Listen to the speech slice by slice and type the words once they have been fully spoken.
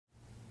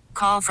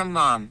Call from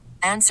mom.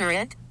 Answer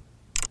it.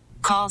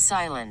 Call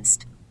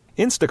silenced.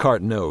 Instacart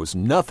knows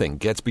nothing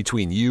gets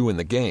between you and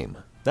the game.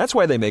 That's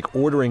why they make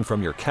ordering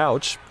from your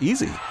couch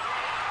easy.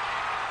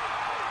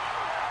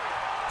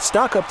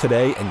 Stock up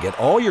today and get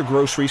all your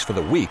groceries for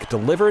the week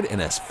delivered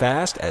in as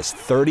fast as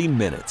 30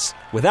 minutes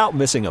without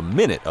missing a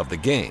minute of the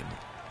game.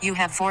 You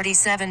have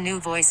 47 new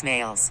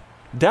voicemails.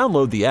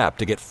 Download the app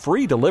to get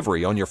free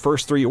delivery on your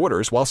first 3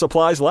 orders while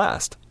supplies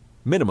last.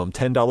 Minimum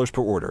 $10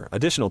 per order.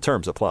 Additional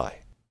terms apply.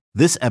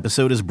 This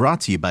episode is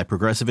brought to you by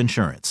Progressive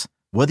Insurance.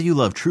 Whether you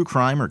love true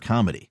crime or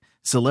comedy,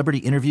 celebrity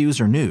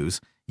interviews or news,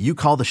 you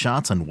call the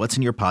shots on what's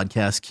in your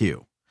podcast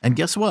queue. And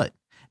guess what?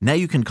 Now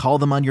you can call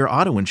them on your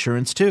auto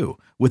insurance too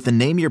with the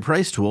Name Your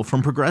Price tool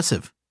from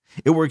Progressive.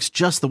 It works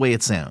just the way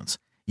it sounds.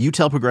 You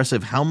tell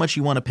Progressive how much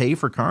you want to pay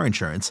for car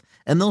insurance,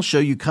 and they'll show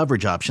you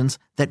coverage options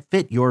that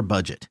fit your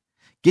budget.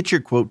 Get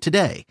your quote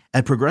today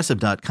at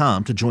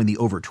Progressive.com to join the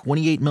over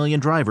 28 million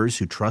drivers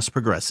who trust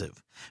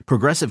Progressive.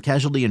 Progressive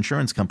Casualty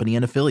Insurance Company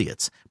and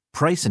Affiliates.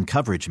 Price and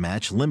coverage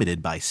match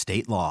limited by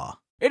state law.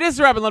 It is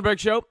the Rob and Lundberg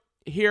Show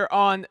here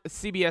on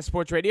CBS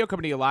Sports Radio,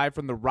 coming to you live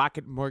from the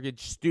Rocket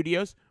Mortgage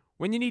Studios.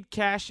 When you need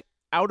cash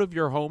out of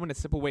your home and a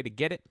simple way to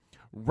get it,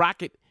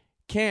 Rocket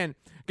can.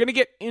 Going to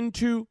get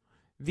into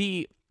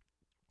the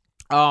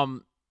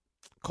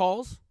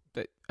calls.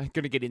 Going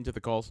to get into the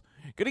calls.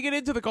 Going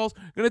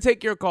to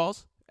take your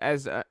calls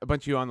as a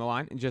bunch of you on the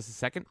line in just a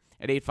second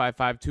at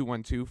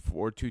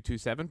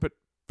 855-212-4227. But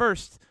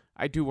first,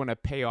 I do want to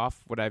pay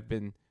off what I've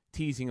been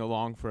teasing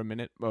along for a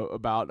minute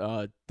about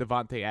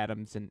Davante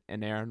Adams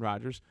and Aaron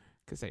Rodgers,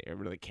 because I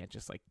really can't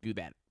just do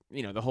that.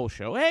 The whole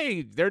show.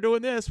 Hey, they're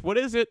doing this. What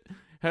is it?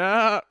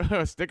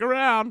 Stick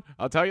around.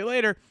 I'll tell you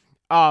later.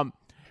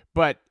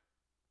 But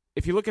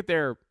if you look at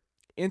their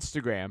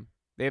Instagram,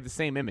 they have the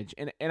same image.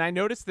 And I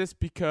noticed this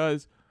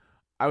because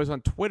I was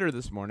on Twitter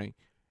this morning,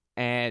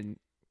 and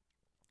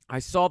I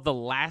saw The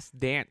Last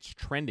Dance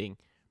trending,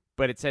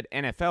 but it said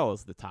NFL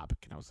as the topic.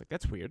 And I was like,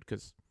 that's weird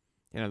because,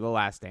 The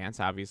Last Dance,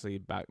 obviously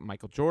about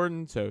Michael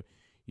Jordan. So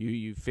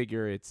you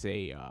figure it's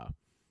a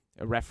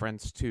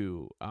reference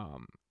to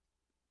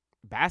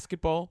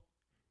basketball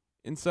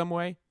in some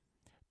way.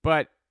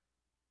 But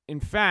in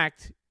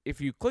fact, if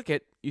you click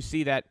it, you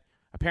see that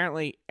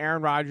apparently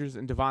Aaron Rodgers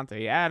and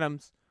Davante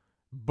Adams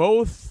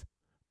both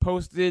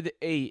posted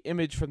a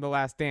image from The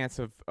Last Dance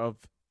of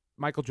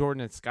Michael Jordan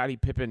and Scottie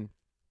Pippen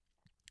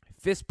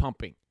fist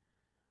pumping.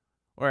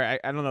 Or I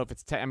don't know if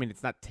it's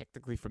it's not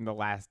technically from The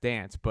Last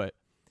Dance, but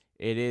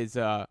it is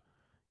a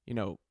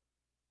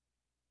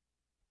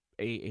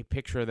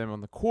picture of them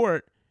on the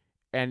court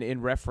and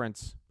in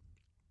reference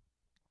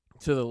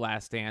to The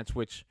Last Dance,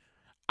 which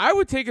I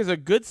would take as a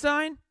good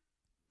sign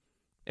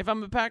if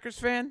I'm a Packers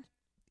fan,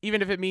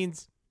 even if it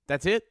means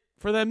that's it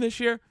for them this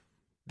year.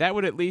 That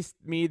would at least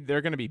mean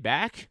they're going to be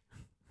back.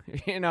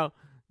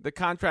 The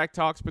contract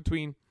talks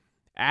between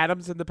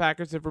Adams and the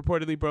Packers have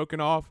reportedly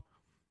broken off,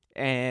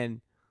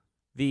 and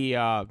the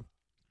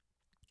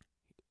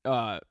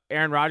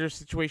Aaron Rodgers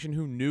situation,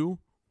 who knew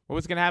what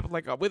was going to happen?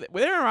 With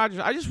Aaron Rodgers,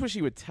 I just wish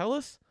he would tell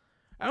us.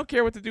 I don't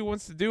care what the dude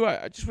wants to do.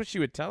 I just wish he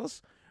would tell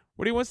us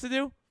what he wants to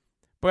do.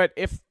 But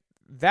if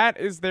that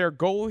is their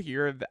goal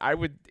here, I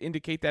would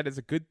indicate that as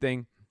a good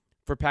thing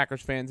for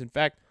Packers fans. In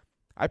fact,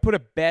 I put a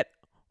bet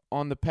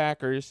on the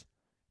Packers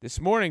this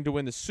morning to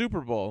win the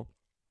Super Bowl.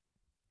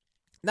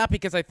 Not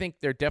because I think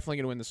they're definitely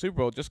going to win the Super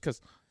Bowl, just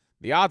because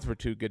the odds were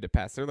too good to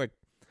pass. They're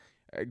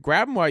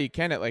grab them while you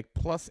can at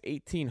plus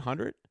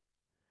 1,800.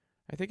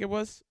 I think it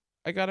was.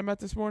 I got them at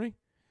this morning.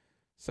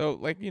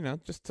 So,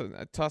 just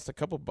I tossed a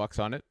couple bucks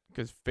on it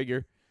because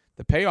figure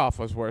the payoff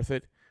was worth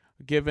it,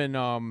 given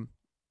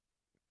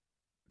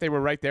they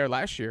were right there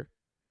last year.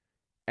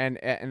 And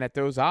at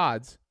those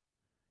odds,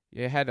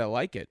 you had to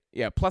like it.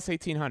 Yeah, plus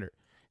 1,800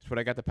 is what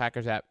I got the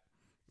Packers at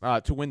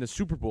to win the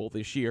Super Bowl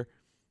this year.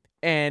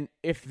 And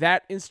if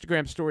that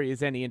Instagram story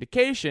is any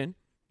indication,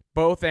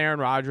 both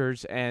Aaron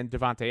Rodgers and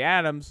Davante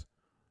Adams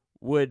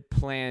would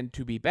plan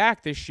to be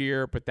back this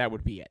year, but that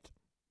would be it.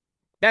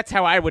 That's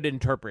how I would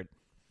interpret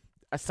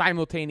a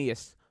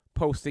simultaneous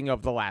posting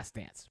of The Last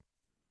Dance.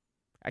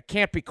 It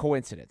can't be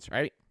coincidence,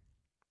 right?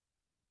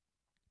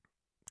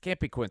 Can't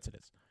be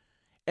coincidence.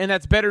 And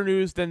that's better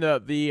news than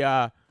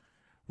the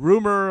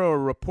rumor or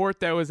report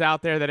that was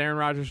out there that Aaron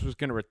Rodgers was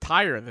going to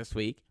retire this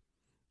week,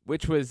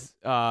 which was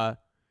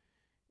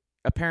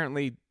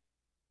apparently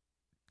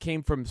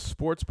came from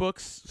sports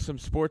books. Some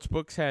sports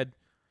books had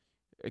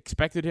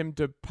expected him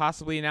to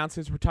possibly announce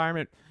his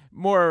retirement.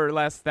 More or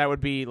less, that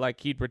would be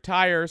he'd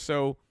retire,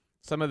 so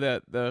some of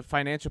the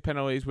financial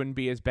penalties wouldn't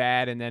be as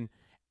bad, and then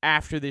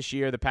after this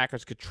year, the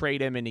Packers could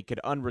trade him and he could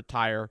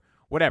unretire,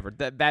 whatever.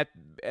 That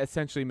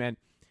essentially meant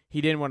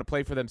he didn't want to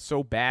play for them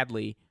so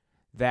badly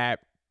that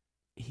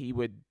he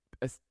would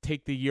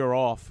take the year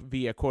off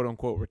via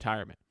quote-unquote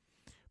retirement.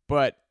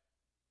 But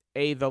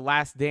The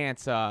Last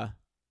Dance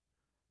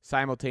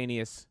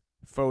simultaneous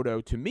photo,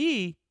 to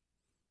me,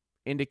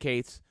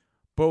 indicates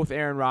both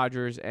Aaron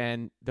Rodgers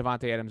and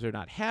Davante Adams are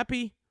not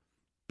happy,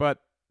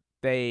 but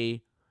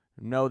they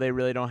know they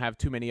really don't have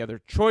too many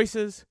other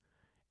choices,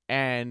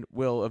 and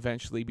will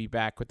eventually be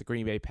back with the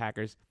Green Bay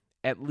Packers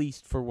at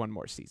least for one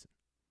more season.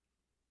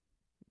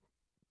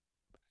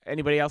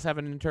 Anybody else have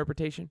an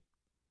interpretation?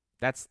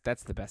 That's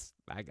the best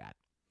I got.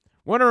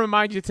 Want to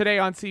remind you today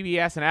on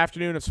CBS, an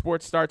afternoon of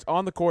sports starts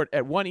on the court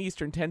at 1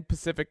 Eastern, 10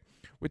 Pacific,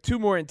 with 2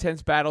 more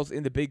intense battles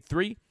in the Big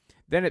Three.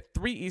 Then at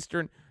 3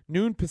 Eastern,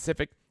 noon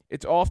Pacific,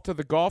 it's off to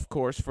the golf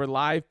course for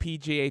live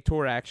PGA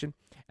Tour action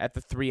at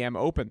the 3M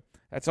Open.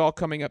 That's all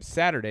coming up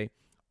Saturday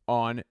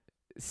on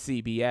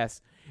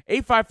CBS.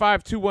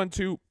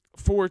 855-212-4227,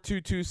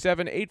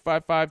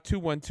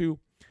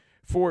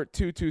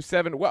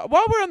 855-212-4227. While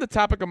we're on the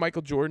topic of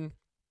Michael Jordan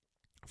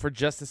for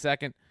just a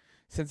second,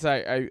 since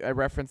I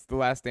referenced The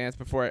Last Dance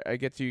before I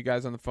get to you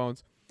guys on the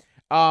phones,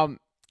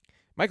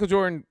 Michael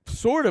Jordan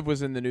sort of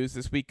was in the news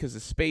this week because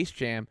of Space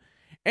Jam.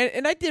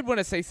 And I did want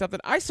to say something.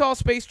 I saw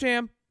Space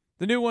Jam,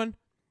 the new one,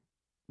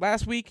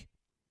 last week.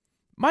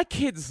 My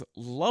kids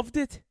loved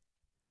it.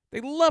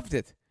 They loved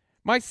it.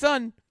 My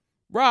son,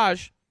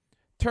 Raj,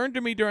 turned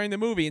to me during the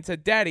movie and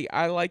said, "Daddy,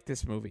 I like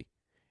this movie."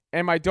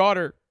 And my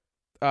daughter,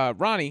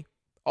 Ronnie,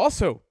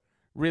 also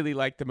really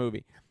liked the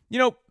movie. You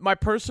know, my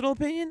personal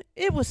opinion,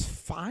 it was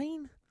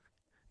fine.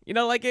 You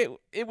know, like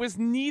it was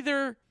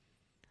neither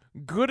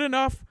good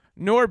enough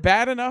nor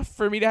bad enough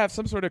for me to have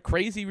some sort of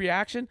crazy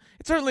reaction.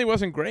 It certainly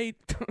wasn't great.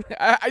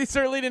 I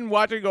certainly didn't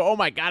watch it and go, "Oh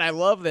my God, I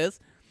love this."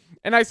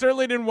 And I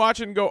certainly didn't watch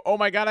it and go, "Oh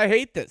my God, I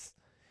hate this."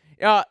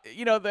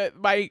 You know,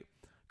 my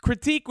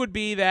critique would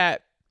be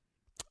that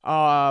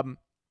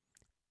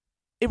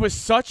it was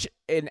such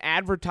an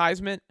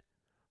advertisement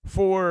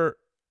for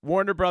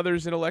Warner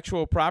Brothers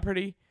intellectual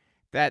property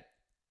that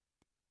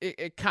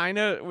it kind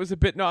of was a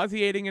bit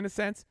nauseating in a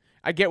sense.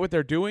 I get what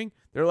they're doing.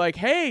 They're like,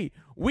 "Hey,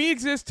 we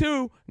exist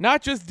too,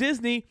 not just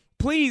Disney.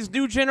 Please,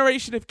 new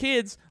generation of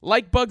kids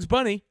like Bugs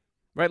Bunny,"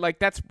 right? Like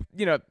that's,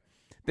 you know,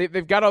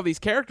 they've got all these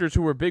characters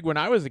who were big when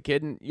I was a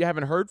kid and you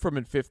haven't heard from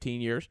in 15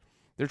 years.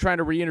 They're trying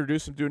to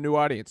reintroduce them to a new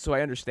audience, so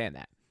I understand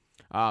that.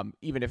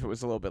 Even if it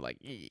was a little bit like,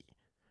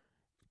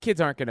 kids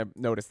aren't going to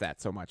notice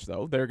that so much,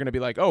 though. They're going to be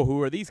like, "Oh,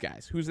 who are these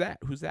guys? Who's that?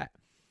 Who's that?"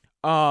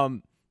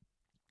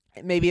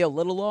 Maybe a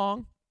little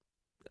long,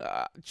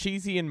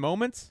 cheesy in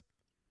moments,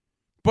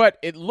 but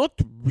it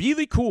looked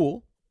really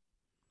cool.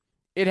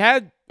 It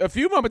had a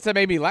few moments that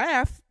made me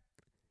laugh.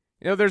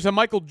 You know, there's a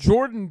Michael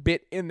Jordan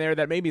bit in there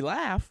that made me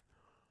laugh.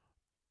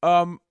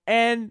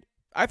 And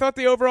I thought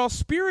the overall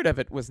spirit of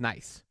it was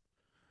nice.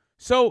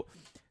 So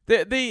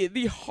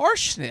the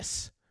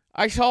harshness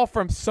I saw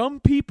from some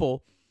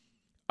people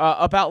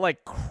about, like,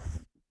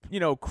 you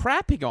know,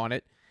 crapping on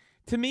it,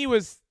 to me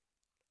was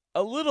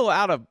a little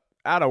out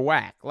of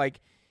whack. Like,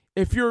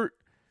 if you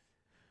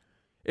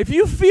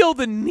feel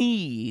the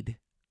need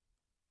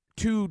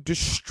to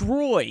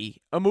destroy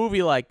a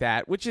movie like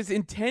that, which is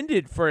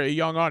intended for a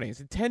young audience,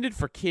 intended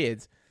for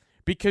kids,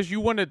 because you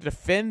want to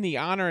defend the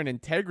honor and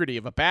integrity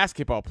of a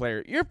basketball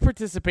player, you're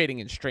participating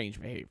in strange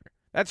behavior.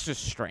 That's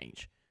just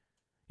strange.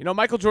 You know,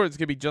 Michael Jordan's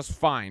going to be just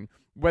fine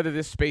whether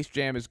this Space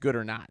Jam is good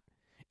or not.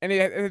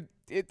 And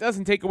it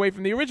doesn't take away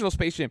from the original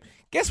Space Jam.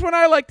 Guess when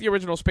I liked the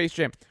original Space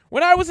Jam?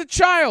 When I was a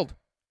child.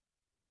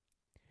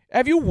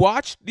 Have you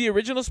watched the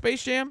original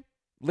Space Jam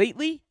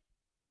lately?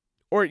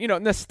 Or, you know,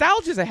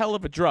 nostalgia is a hell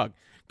of a drug.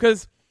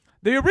 Because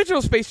the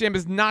original Space Jam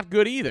is not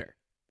good either.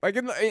 Like,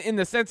 in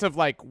the sense of,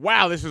 like,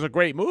 wow, this is a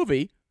great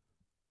movie.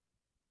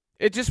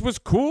 It just was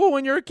cool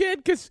when you're a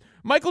kid because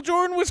Michael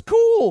Jordan was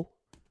cool.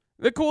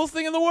 The coolest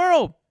thing in the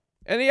world.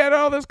 And he had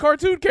all those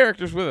cartoon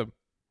characters with him.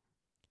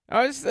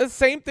 It's the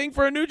same thing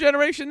for a new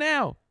generation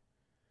now.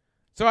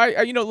 So,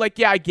 I you know, like,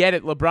 yeah, I get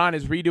it. LeBron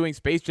is redoing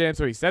Space Jam,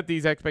 so he set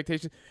these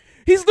expectations.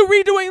 He's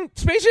redoing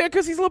Space Jam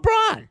because he's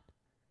LeBron.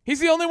 He's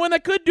the only one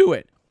that could do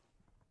it.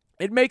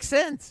 It makes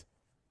sense.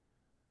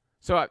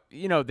 So,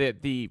 you know,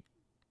 the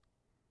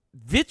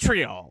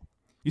vitriol.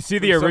 You see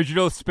the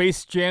original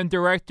Space Jam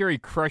director? He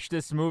crushed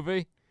this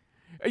movie.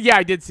 Yeah,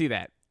 I did see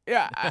that.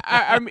 Yeah,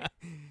 I mean,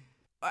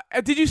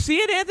 did you see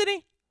it,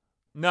 Anthony?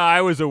 No,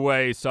 I was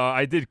away, so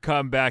I did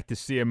come back to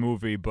see a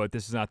movie, but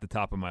this is not the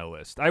top of my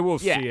list. I will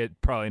see it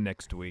probably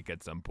next week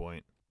at some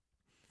point.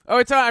 Oh,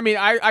 it's. I mean,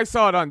 I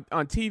saw it on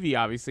TV,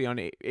 obviously on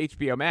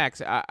HBO Max.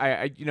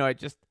 I you know, I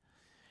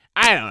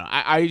don't know.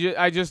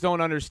 I just don't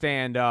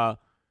understand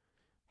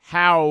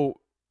how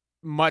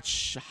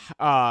much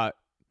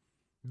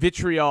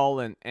vitriol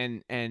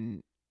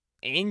and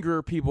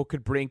anger people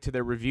could bring to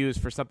their reviews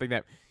for something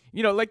that,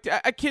 you know, like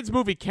a kids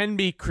movie can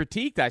be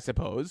critiqued, I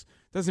suppose.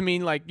 Doesn't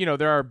mean, like, you know,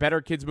 there are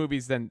better kids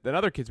movies than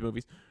other kids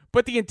movies,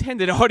 but the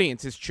intended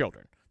audience is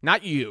children,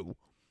 not you.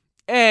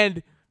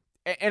 And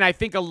I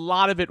think a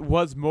lot of it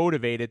was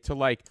motivated to,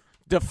 like,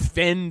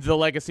 defend the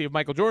legacy of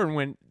Michael Jordan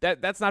when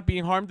that's not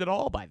being harmed at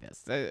all by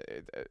this.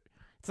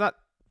 It's not.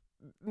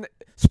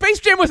 Space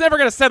Jam was never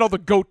going to settle the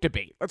GOAT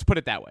debate. Let's put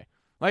it that way.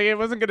 Like, it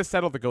wasn't going to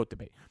settle the GOAT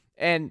debate.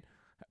 And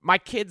my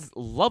kids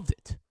loved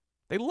it.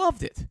 They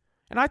loved it.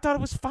 And I thought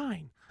it was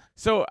fine.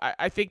 So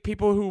I think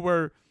people who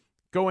were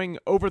going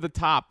over the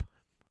top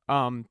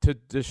to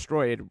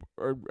destroy it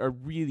are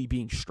really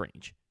being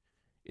strange.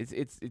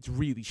 It's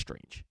really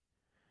strange.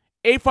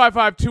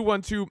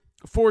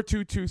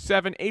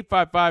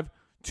 855-212-4227.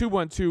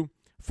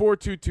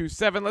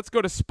 855-212-4227. Let's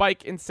go to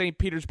Spike in St.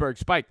 Petersburg.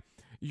 Spike,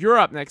 you're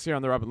up next here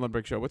on the Robin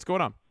Lundberg Show. What's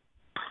going on?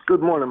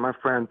 Good morning, my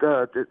friend.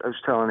 I was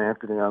telling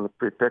Anthony on the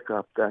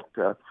pre-pickup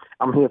that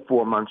I'm here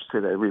 4 months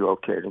today,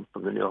 relocating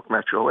from the New York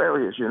metro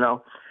areas,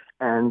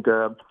 and,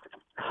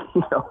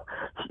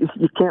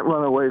 you can't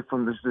run away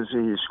from this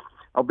disease.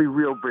 I'll be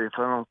real brief.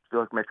 I don't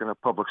feel like making a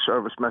public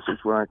service message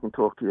where I can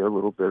talk to you a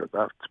little bit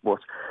about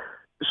sports.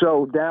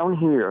 So down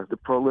here, the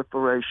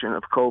proliferation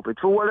of COVID,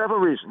 for whatever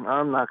reason,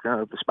 I'm not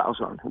going to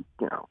espouse on,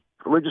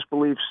 religious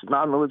beliefs,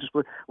 non-religious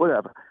beliefs,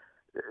 whatever.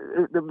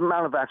 The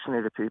amount of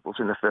vaccinated people is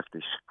in the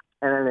 50s,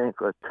 and it ain't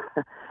good.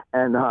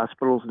 And the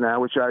hospitals now,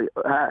 which I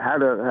had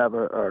to have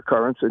a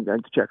occurrence and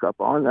to check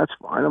up on, that's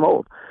fine. I'm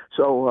old.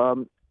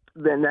 So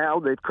then now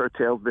they've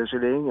curtailed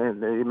visiting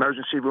and the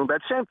emergency room.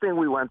 That same thing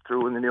we went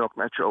through in the New York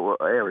metro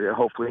area,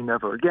 hopefully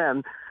never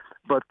again.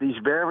 But these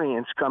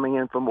variants coming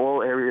in from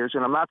all areas,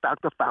 and I'm not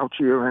Dr.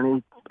 Fauci or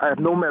I have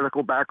no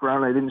medical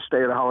background. I didn't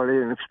stay at a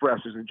Holiday Inn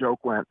Express, as the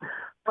joke went.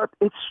 But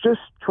it's just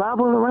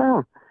traveling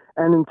around.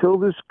 And until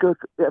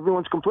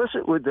everyone's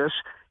complicit with this,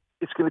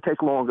 it's going to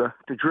take longer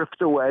to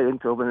drift away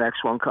until the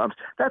next one comes.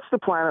 That's the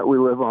planet we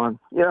live on.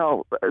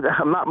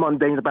 I'm not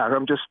mundane about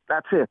it.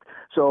 That's it.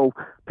 So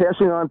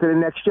passing on to the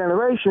next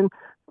generation,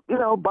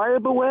 buyer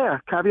beware,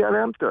 caveat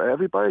emptor.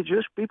 Everybody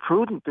just be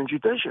prudent and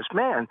judicious.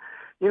 Man,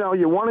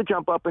 you want to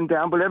jump up and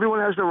down, but everyone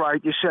has the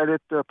right. You said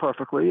it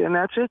perfectly, and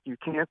that's it. You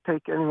can't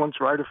take anyone's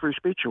right of free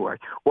speech away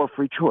or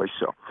free choice.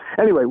 So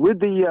anyway,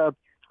 with the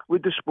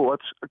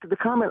sports, the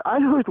comment I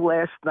heard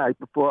last night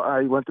before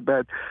I went to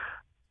bed,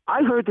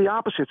 I heard the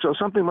opposite. So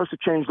something must have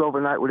changed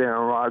overnight with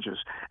Aaron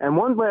Rodgers. And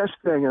one last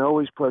thing, and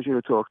always a pleasure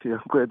to talk to you.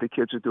 I'm glad the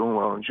kids are doing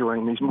well,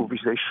 enjoying these movies.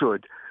 They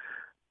should.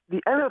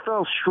 The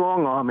NFL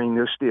strong-arming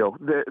this deal.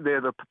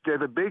 They're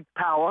the big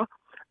power.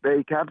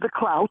 They have the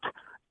clout.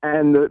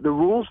 And the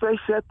rules they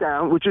set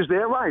down, which is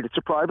their right, it's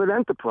a private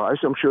enterprise.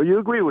 I'm sure you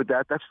agree with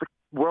that. That's the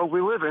world we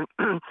live in.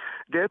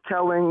 They're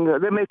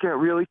making it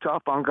really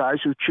tough on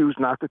guys who choose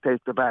not to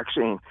take the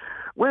vaccine,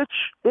 which,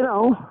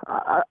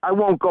 I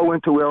won't go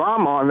into where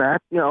I'm on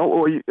that,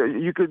 or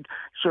you could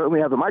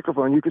certainly have the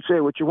microphone. You could say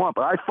what you want,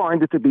 but I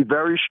find it to be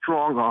very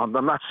strong-armed.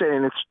 I'm not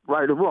saying it's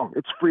right or wrong.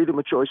 It's freedom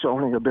of choice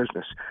owning a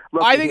business.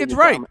 I think it's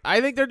right.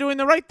 I think they're doing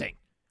the right thing.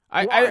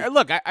 I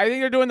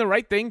think they're doing the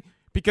right thing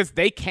because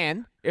they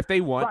can, if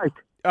they want,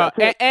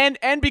 right.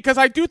 And because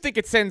I do think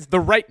it sends the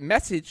right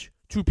message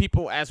to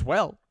people as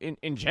well.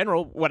 In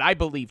general, what I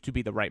believe to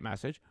be the right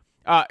message.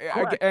 But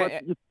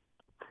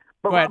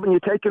Robin,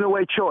 you're taking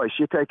away choice.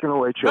 No,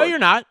 you're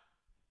not.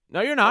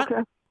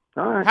 Okay.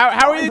 All right.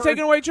 How are you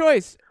taking away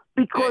choice?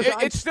 Because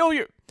it's still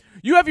you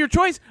have your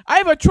choice. I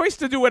have a choice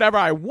to do whatever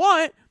I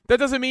want. That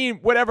doesn't mean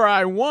whatever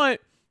I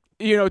want.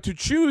 To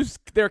choose,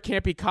 there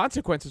can't be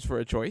consequences for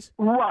a choice.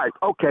 Right,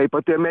 okay,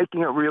 but they're making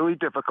it really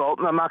difficult,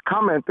 and I'm not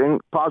commenting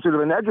positive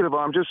or negative,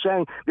 I'm just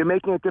saying they're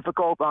making it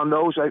difficult on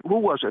those, who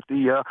was it,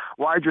 the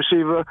wide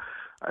receiver?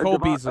 Cole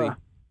Beasley.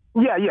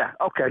 Yeah,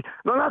 okay.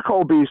 No, not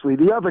Cole Beasley,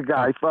 the other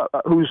guy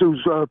whose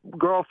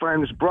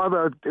girlfriend's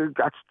brother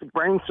got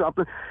brain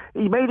something.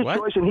 He made a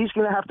choice, and he's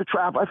going to have to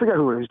travel. I forget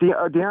who it is,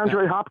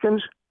 DeAndre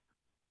Hopkins?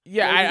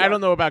 Yeah, I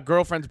don't know about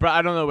girlfriends, but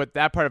I don't know what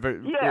that part of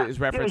it is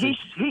referencing.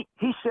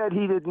 He said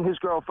he didn't. His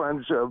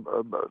girlfriend's some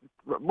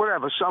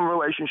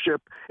relationship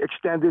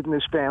extended in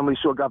his family,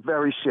 so got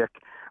very sick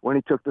when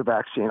he took the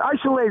vaccine.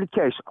 Isolated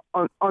case,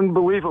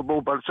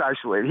 unbelievable, but it's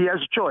isolated. He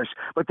has a choice,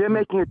 but they're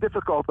making it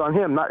difficult on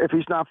him. Not if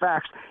he's not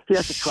vaxxed, he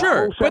has to travel.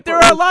 Sure, but there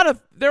are a lot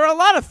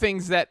of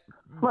things that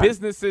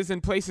businesses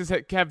and places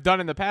have done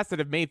in the past that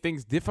have made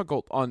things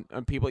difficult on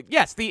people.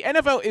 Yes, the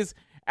NFL is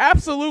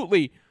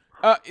absolutely.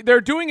 They're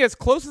doing as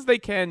close as they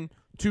can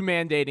to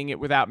mandating it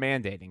without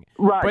mandating it.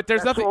 Right. But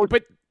there's nothing.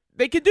 But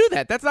they can do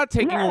that. That's not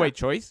taking away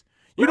choice.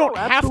 You don't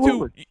have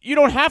to. You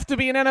don't have to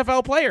be an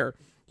NFL player.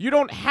 You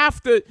don't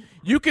have to.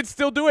 You could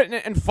still do it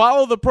and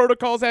follow the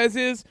protocols as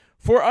is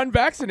for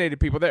unvaccinated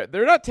people.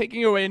 They're not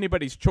taking away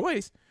anybody's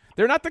choice.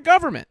 They're not the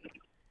government.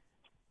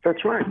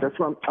 That's right. That's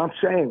what I'm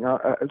saying.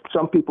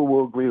 Some people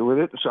will agree with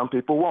it, and some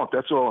people won't.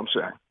 That's all I'm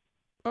saying.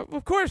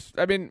 Of course.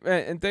 I mean,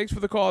 and thanks for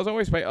the call as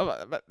always.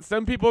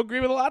 Some people agree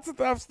with lots of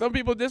stuff. Some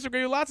people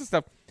disagree with lots of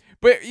stuff.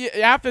 But you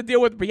have to deal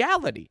with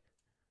reality.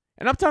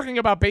 And I'm talking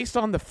about based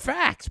on the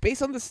facts,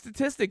 based on the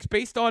statistics,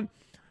 based on,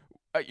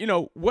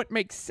 what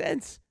makes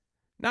sense.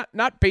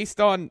 Not based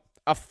on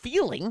a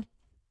feeling.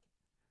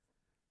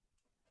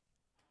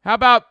 How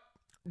about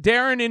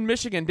Darren in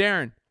Michigan?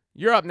 Darren,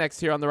 you're up next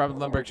here on the Robin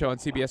Lundberg Show on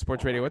CBS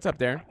Sports Radio. What's up,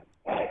 Darren?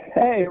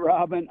 Hey,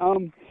 Robin.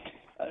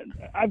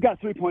 I've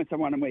got 3 points I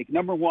want to make.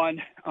 Number one,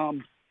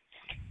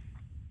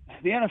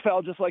 the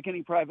NFL, just like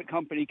any private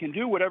company, can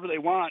do whatever they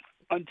want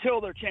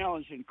until they're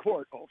challenged in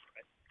court over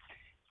it.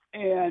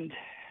 And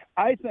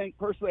I think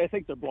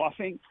they're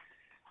bluffing.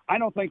 I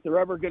don't think they're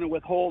ever going to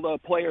withhold a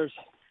player's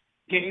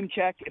game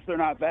check if they're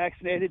not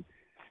vaccinated.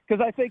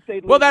 Because I think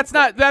they. Well, that's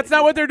not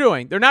what they're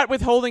doing. They're not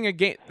withholding a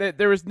game.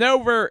 There is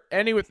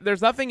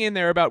there's nothing in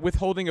there about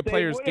withholding a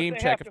player's game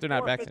check if they're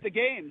not vaccinated. The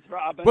games,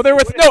 Robin.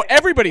 Well,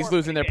 everybody's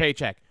losing their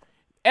paycheck.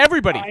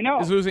 Everybody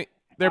is losing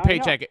their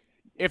paycheck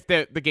if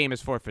the game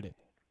is forfeited.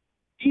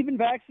 Even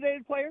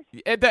vaccinated players?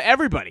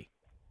 Everybody.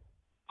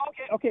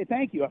 Okay,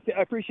 thank you.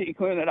 I appreciate you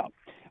clearing that up.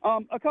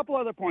 A couple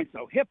other points,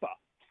 though. HIPAA.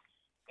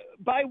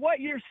 By what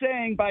you're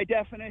saying, by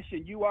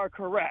definition, you are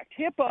correct.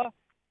 HIPAA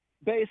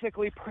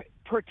basically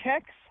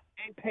protects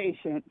a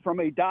patient from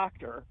a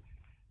doctor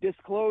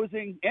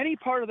disclosing any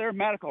part of their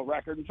medical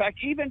record. In fact,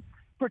 even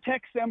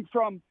protects them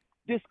from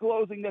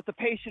disclosing that the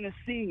patient is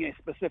seeing a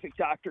specific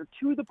doctor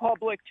to the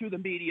public, to the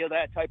media,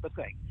 that type of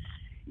thing.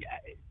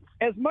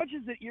 As much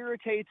as it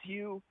irritates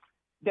you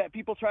that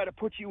people try to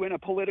put you in a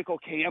political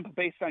camp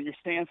based on your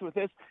stance with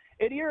this,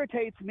 it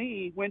irritates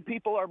me when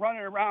people are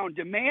running around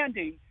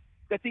demanding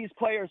that these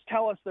players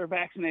tell us their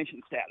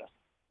vaccination status.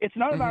 It's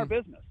none of our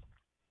business.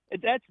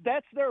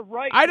 That's their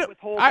right to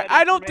withhold that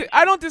information.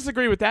 I don't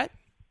disagree with that.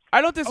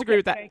 I don't disagree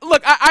with that.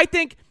 Look, I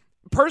think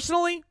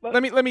personally,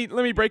 let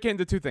me break it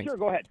into two things. Sure,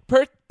 go ahead.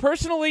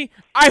 Personally,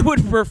 I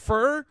would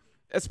prefer,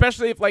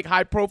 especially if like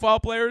high profile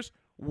players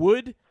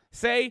would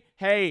say,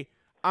 "Hey,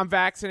 I'm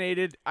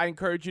vaccinated. I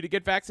encourage you to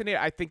get vaccinated."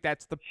 I think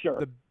that's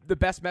the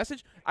best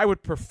message. I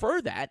would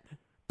prefer that.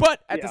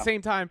 But at the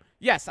same time,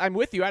 yes, I'm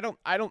with you. I don't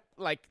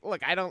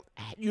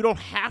you don't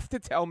have to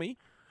tell me.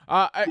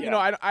 You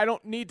know, I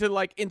don't need to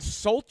like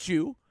insult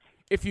you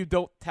if you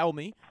don't tell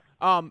me.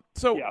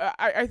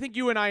 I think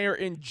you and I are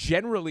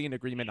generally in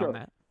agreement on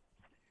that.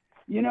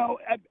 You know,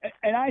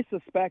 and I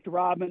suspect,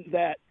 Robin,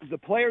 that the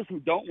players who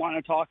don't want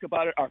to talk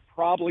about it are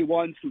probably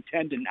ones who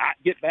tend to not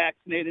get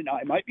vaccinated. Now,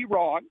 I might be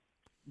wrong,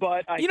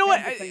 but you know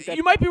what?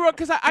 You might be wrong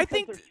because I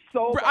think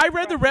I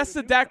read the rest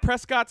of Dak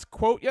Prescott's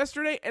quote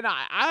yesterday, and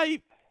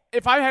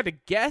if I had to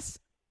guess,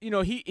 you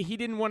know, he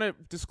didn't want to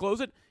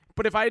disclose it,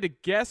 but if I had to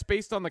guess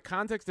based on the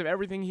context of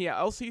everything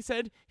else he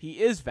said,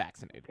 he is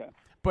vaccinated. Okay.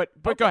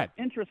 But go ahead.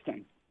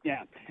 Interesting.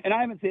 Yeah, and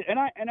I haven't seen it.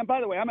 And by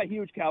the way, I'm a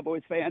huge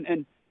Cowboys fan,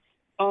 and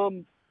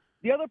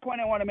the other point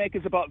I want to make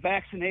is about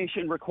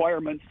vaccination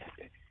requirements.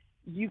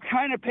 You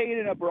kind of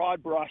painted a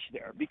broad brush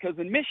there because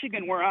in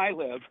Michigan, where I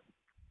live,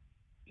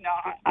 now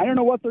I don't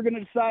know what they're going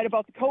to decide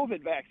about the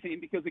COVID vaccine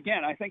because,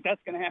 again, I think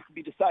that's going to have to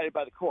be decided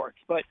by the courts.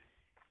 But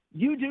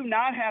you do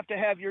not have to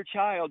have your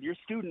child, your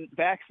student,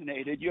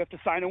 vaccinated. You have to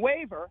sign a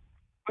waiver,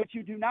 but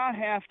you do not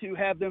have to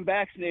have them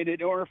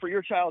vaccinated in order for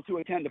your child to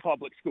attend a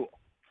public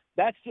school.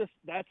 That's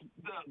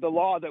the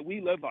law that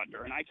we live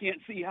under, and I can't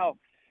see how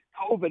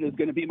COVID is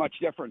going to be much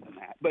different than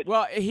that. But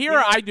well, here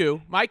I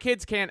do. My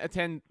kids can't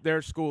attend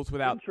their schools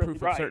without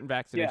proof of certain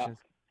vaccinations.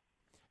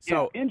 Yeah.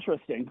 So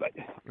interesting, but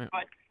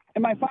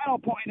and my final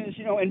point is,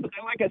 you know, and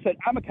like I said,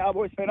 I'm a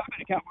Cowboys fan. I've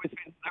been a Cowboys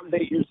fan since I was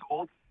 8 years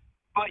old.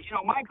 But you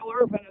know, Michael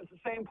Irvin is the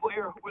same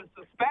player who was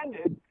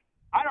suspended.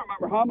 I don't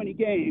remember how many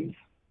games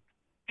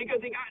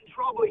because he got in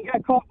trouble. He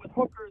got caught with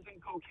hookers and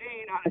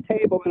cocaine on a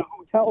table in a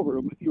hotel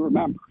room, if you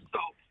remember. So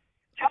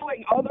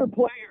telling other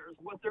players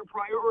what their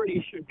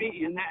priorities should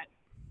be and that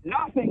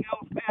nothing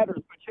else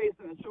matters but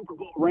chasing a Super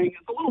Bowl ring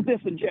is a little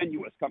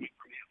disingenuous coming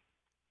from him.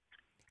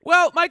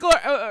 Well, Michael,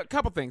 a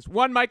couple things.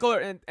 One, Michael,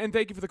 and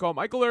thank you for the call.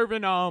 Michael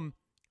Irvin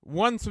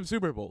won some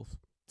Super Bowls,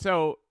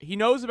 so he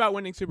knows about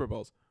winning Super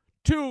Bowls.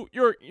 Two,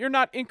 you're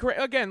not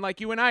incorrect. Again, like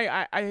you and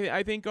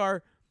I think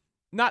are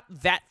not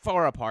that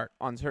far apart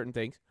on certain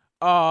things.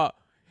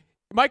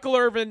 Michael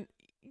Irvin,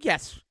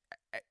 yes,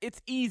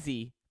 it's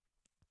easy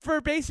for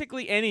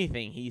basically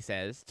anything he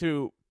says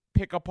to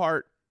pick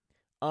apart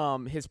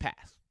his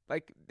past,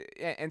 like,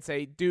 and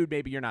say, dude,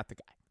 maybe you're not the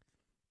guy.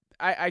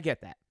 I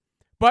get that.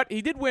 But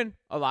he did win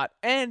a lot,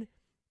 and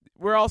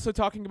we're also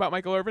talking about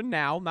Michael Irvin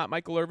now, not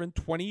Michael Irvin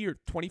 20 or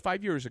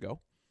 25 years ago.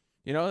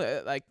 You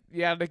know, like,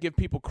 you got to give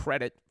people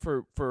credit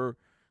for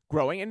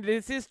growing, and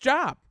it's his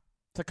job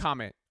to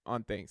comment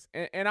on things.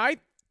 And I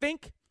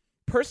think,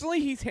 personally,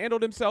 he's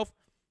handled himself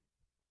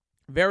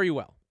very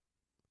well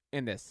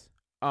in this.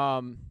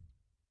 You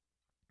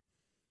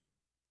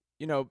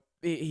know,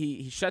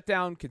 he shut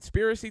down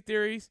conspiracy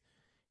theories.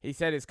 He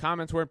said his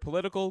comments weren't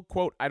political.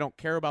 Quote, I don't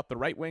care about the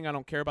right wing. I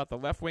don't care about the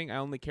left wing. I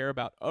only care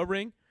about a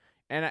ring.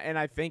 And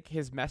I think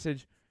his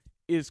message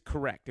is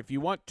correct. If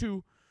you want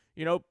to,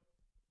 you know,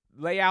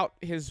 lay out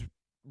his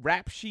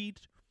rap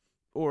sheet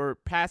or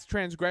past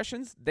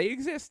transgressions, they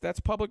exist. That's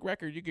public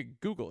record. You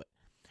could Google it.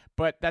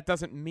 But that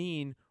doesn't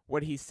mean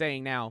what he's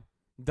saying now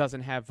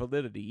doesn't have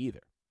validity either.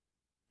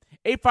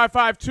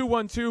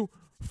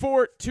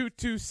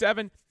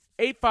 855-212-4227.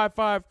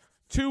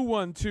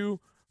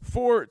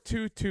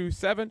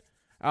 855-212-4227.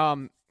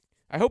 I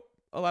hope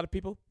a lot of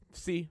people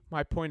see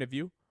my point of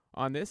view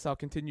on this. I'll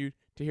continue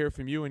to hear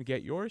from you and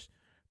get yours.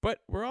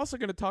 But we're also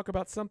going to talk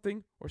about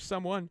something or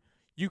someone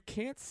you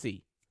can't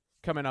see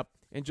coming up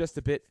in just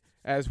a bit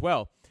as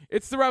well.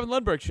 It's the Robin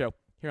Lundberg Show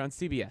here on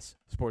CBS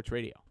Sports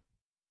Radio.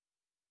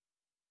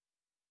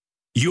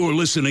 You're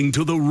listening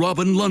to the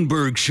Robin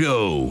Lundberg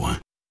Show.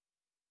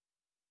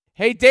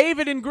 Hey,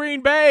 David in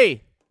Green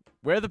Bay,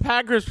 where the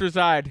Packers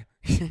reside.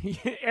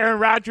 Aaron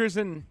Rodgers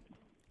and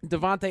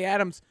Davante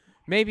Adams,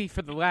 maybe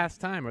for the last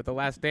time or the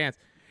last dance.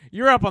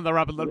 You're up on the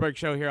Robin Lundberg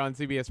Show here on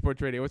CBS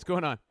Sports Radio. What's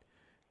going on?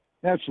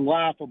 That's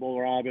laughable,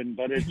 Robin,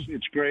 but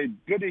it's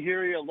great. Good to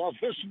hear you. Love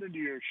listening to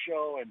your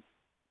show. And,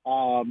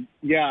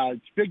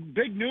 it's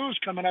big news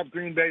coming up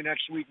Green Bay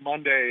next week,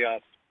 Monday,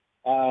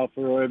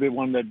 for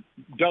everyone that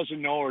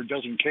doesn't know or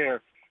doesn't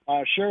care.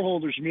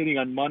 Shareholders meeting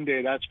on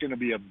Monday, that's going to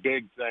be a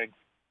big thing.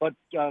 But,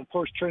 of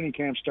course, training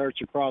camp starts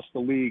across the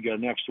league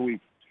next week.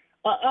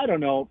 I don't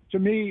know. To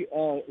me,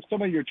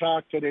 some of your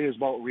talk today is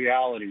about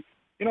reality.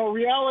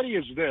 Reality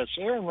is this.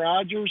 Aaron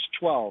Rodgers,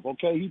 12,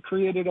 okay? He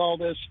created all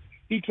this.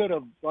 He could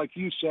have, like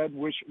you said,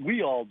 which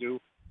we all do,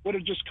 would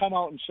have just come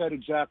out and said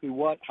exactly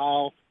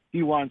how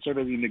he wants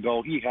everything to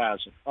go. He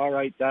hasn't. All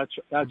right, that's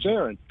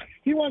Aaron.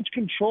 He wants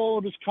control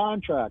of his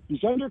contract.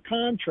 He's under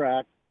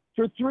contract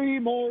for 3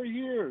 more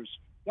years.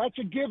 That's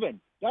a given.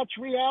 That's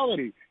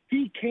reality.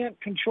 He can't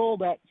control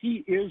that.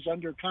 He is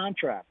under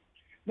contract.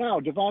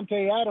 Now,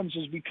 Davante Adams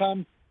has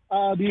become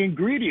the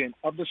ingredient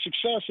of the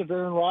success of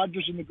Aaron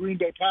Rodgers and the Green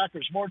Bay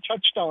Packers. More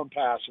touchdown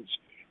passes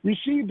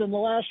received in the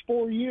last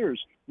 4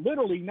 years.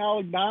 Literally now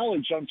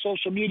acknowledged on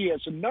social media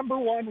as the number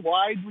 1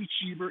 wide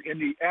receiver in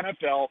the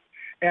NFL.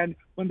 And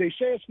when they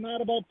say it's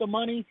not about the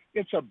money,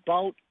 it's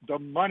about the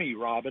money,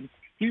 Robin.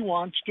 He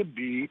wants to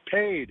be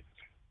paid.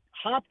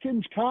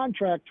 Hopkins'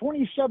 contract,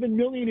 $27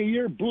 million a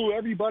year, blew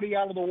everybody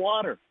out of the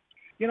water.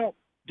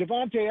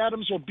 Davante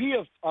Adams will be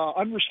an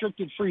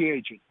unrestricted free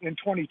agent in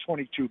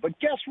 2022. But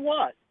guess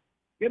what?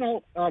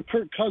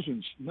 Kirk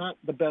Cousins, not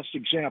the best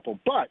example.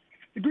 But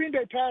the Green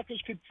Bay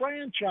Packers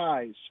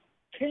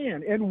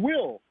can and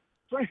will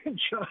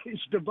franchise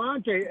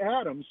Davante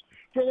Adams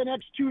for the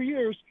next 2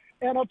 years.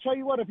 And I'll tell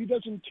you what, if he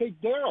doesn't take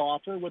their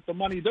offer with the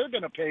money they're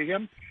going to pay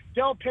him,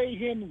 they'll pay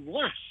him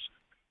less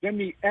than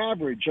the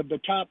average of the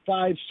top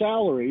 5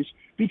 salaries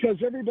because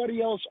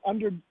everybody else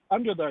under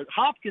the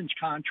Hopkins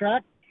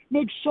contract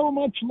makes so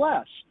much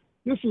less.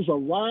 This is a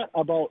lot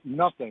about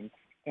nothing.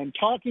 And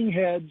talking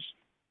heads,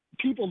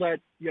 people that,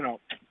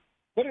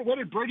 what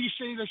did Brady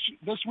say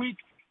this week?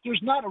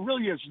 There's not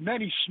really as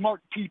many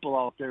smart people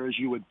out there as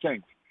you would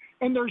think.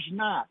 And there's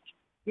not.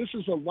 This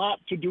is a lot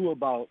to do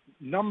about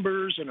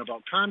numbers and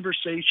about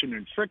conversation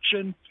and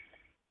friction.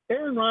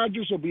 Aaron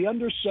Rodgers will be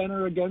under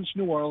center against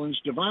New Orleans.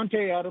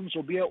 Davante Adams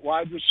will be at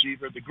wide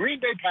receiver. The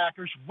Green Bay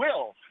Packers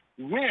will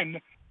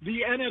win the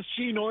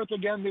NFC North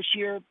again this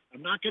year.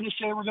 I'm not going to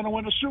say we're going to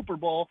win a Super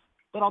Bowl,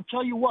 but I'll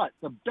tell you what,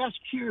 the best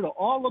key to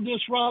all of this,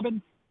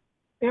 Robin,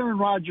 Aaron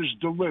Rodgers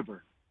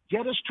deliver.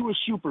 Get us to a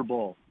Super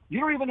Bowl. You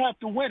don't even have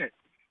to win it,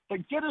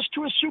 but get us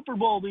to a Super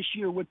Bowl this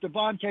year with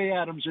Davante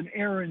Adams and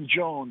Aaron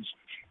Jones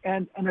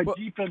and a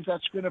defense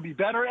that's going to be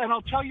better. And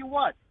I'll tell you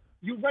what,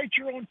 you write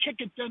your own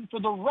ticket then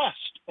for the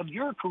rest of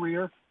your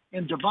career,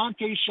 and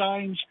Davante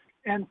shines,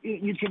 and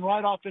you can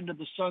ride off into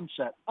the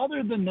sunset.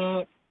 Other than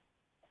that,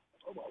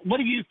 what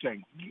do you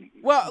think?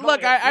 Well,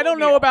 look, I don't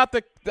know about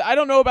the.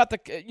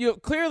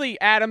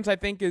 Clearly, Adams, I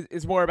think,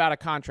 is more about a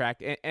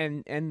contract,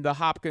 and the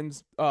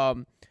Hopkins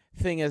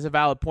thing is a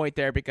valid point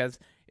there because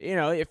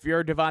if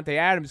you're Davante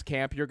Adams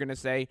camp, you're going to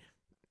say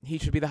he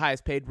should be the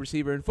highest paid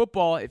receiver in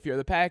football. If you're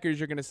the Packers,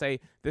 you're going to say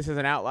this is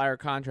an outlier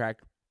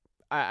contract.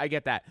 I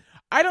get that.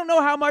 I don't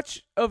know how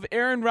much of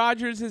Aaron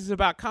Rodgers is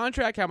about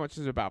contract, how much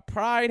is about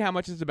pride, how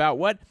much is about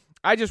what.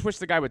 I just wish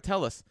the guy would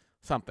tell us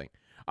something.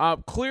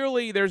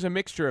 Clearly, there's a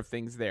mixture of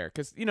things there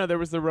because, there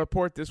was the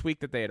report this week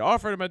that they had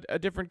offered him a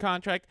different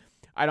contract.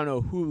 I don't know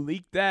who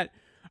leaked that.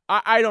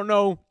 I don't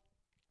know.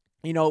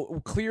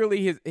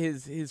 Clearly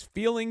his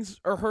feelings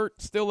are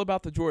hurt still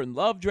about the Jordan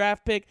Love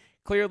draft pick.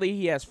 Clearly,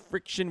 he has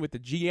friction with the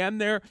GM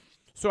there.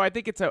 So I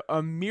think it's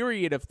a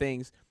myriad of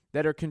things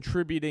that are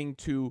contributing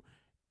to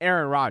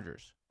Aaron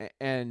Rodgers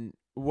and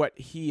what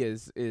he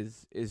is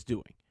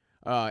doing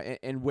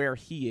and where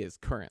he is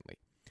currently.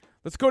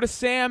 Let's go to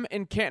Sam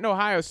in Canton,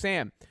 Ohio.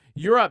 Sam,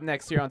 you're up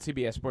next here on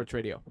CBS Sports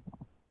Radio.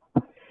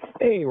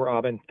 Hey,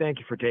 Robin. Thank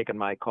you for taking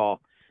my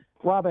call.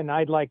 Robin,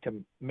 I'd like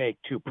to make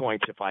 2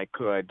 points if I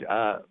could.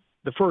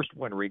 The first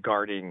one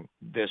regarding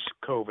this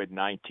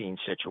COVID-19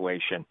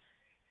 situation.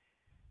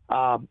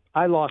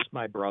 I lost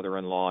my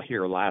brother-in-law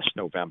here last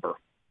November,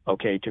 to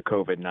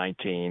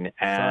COVID-19.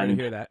 Sorry to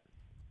hear that.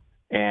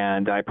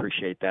 And I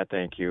appreciate that.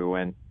 Thank you.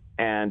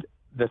 And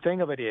the thing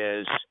of it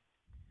is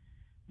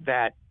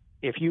that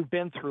if you've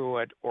been through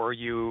it or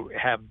you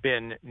have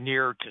been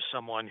near to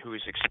someone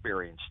who's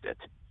experienced it,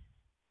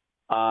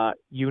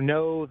 you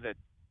know that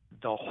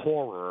the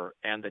horror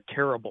and the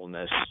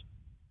terribleness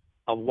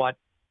of what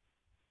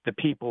the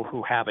people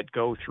who have it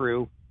go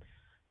through,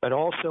 but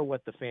also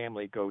what the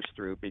family goes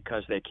through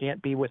because they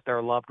can't be with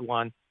their loved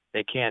one.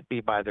 They can't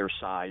be by their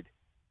side.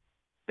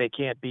 They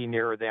can't be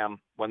near them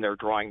when they're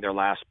drawing their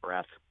last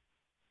breath.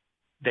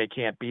 They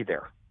can't be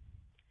there.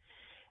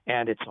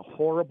 And it's a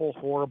horrible,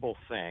 horrible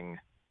thing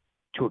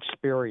to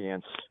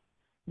experience,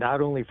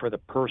 not only for the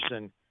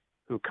person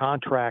who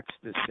contracts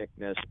the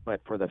sickness,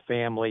 but for the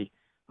family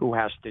who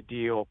has to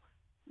deal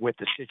with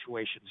the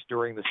situations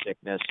during the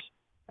sickness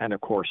and, of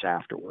course,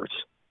 afterwards.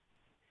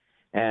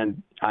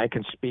 and I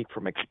can speak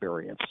from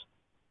experience.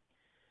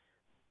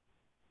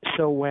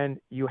 So when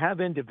you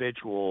have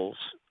individuals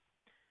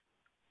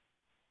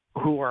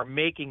who are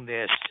making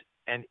this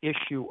an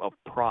issue of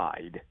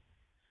pride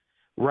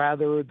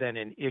rather than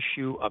an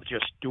issue of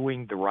just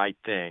doing the right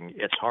thing,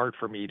 it's hard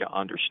for me to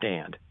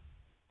understand.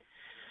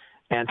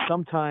 And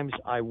sometimes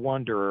I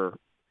wonder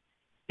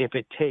if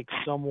it takes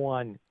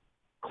someone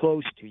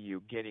close to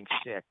you getting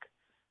sick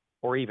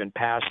or even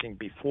passing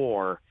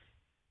before,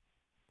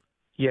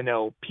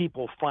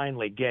 people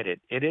finally get it.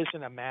 It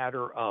isn't a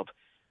matter of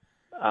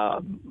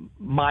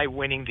my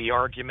winning the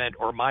argument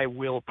or my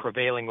will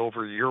prevailing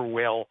over your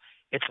will.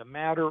 It's a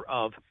matter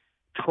of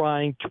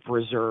trying to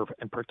preserve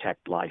and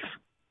protect life.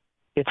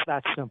 It's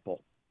that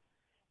simple.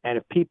 And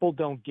if people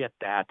don't get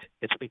that,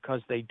 it's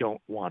because they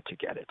don't want to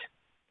get it.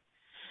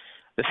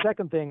 The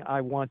second thing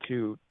I want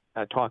to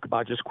talk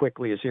about just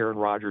quickly is Aaron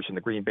Rodgers and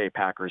the Green Bay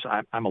Packers.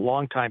 I'm a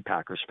longtime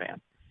Packers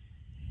fan.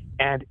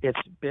 And it's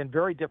been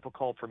very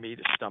difficult for me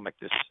to stomach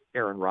this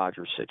Aaron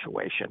Rodgers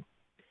situation.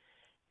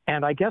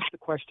 And I guess the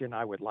question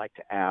I would like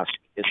to ask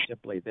is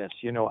simply this.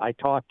 I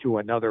talked to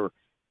another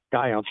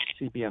guy on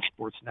CBS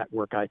Sports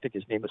Network. I think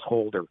his name is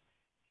Holder.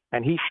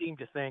 And he seemed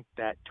to think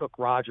that took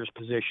Rodgers'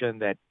 position,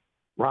 that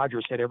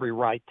Rodgers had every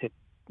right to,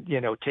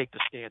 take the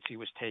stance he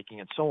was taking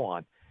and so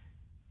on.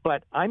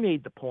 But I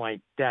made the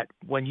point that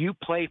when you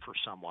play for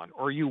someone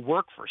or you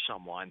work for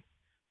someone,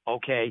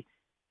 okay,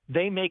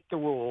 they make the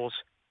rules,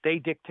 they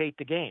dictate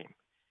the game.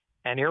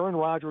 And Aaron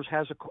Rodgers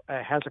has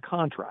a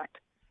contract.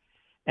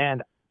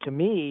 And to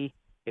me,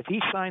 if he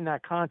signed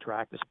that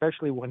contract,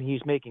 especially when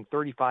he's making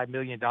 $35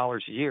 million a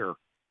year,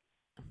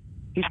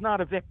 he's not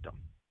a victim.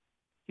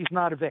 He's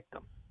not a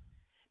victim.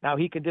 Now,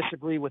 he can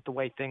disagree with the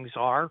way things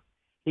are.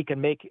 He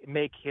can make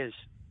his,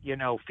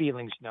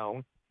 feelings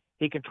known.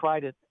 He can try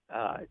to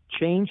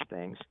change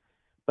things.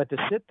 But to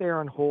sit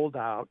there and hold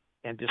out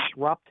and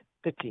disrupt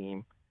the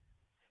team,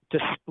 to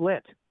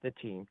split the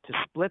team, to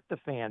split the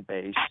fan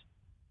base,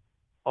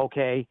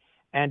 okay,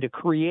 and to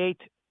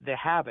create the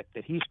havoc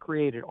that he's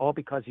created all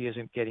because he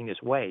isn't getting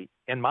his way,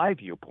 in my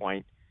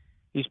viewpoint,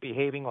 he's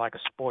behaving like a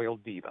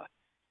spoiled diva.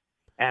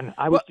 And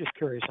I was just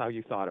curious how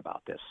you thought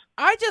about this.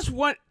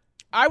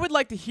 I would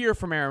like to hear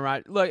from Aaron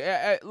Rodgers.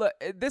 Look,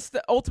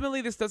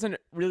 ultimately, this doesn't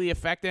really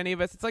affect any of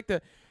us. It's like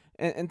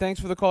and thanks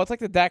for the call. It's like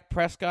the Dak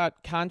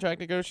Prescott contract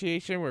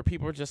negotiation where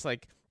people are just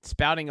like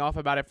spouting off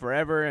about it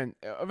forever, and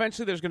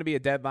eventually there's going to be a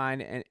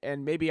deadline,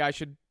 and maybe I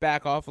should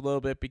back off a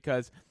little bit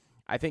because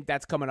I think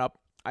that's coming up.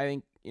 I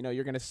think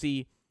you're going to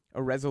see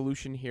a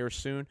resolution here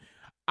soon.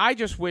 I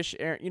just wish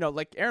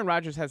Aaron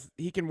Rodgers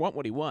he can want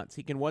what he wants.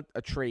 He can want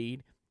a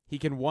trade. He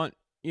can want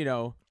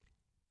to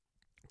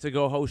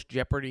go host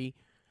Jeopardy.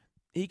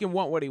 He can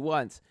want what he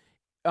wants.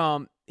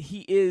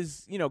 He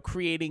is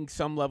creating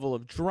some level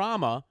of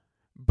drama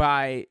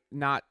by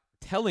not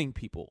telling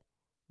people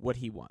what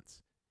he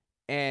wants.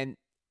 And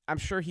I'm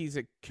sure he's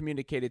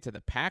communicated to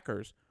the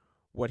Packers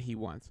what he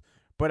wants.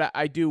 But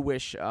I do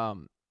wish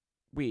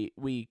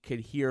we could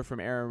hear from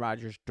Aaron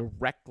Rodgers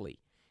directly.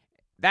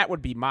 That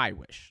would be my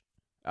wish.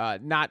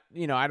 Not,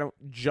 I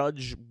don't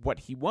judge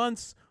what he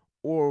wants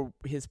or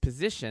his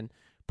position,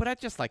 but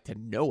I'd just like to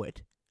know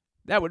it.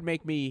 That would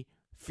make me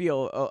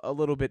feel a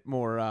little bit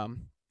more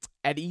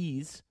at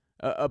ease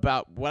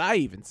about what I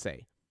even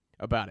say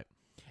about it.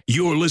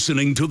 You're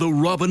listening to The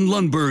Robin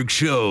Lundberg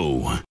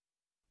Show.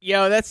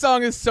 Yo, that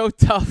song is so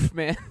tough,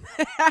 man.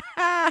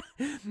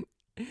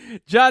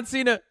 John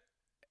Cena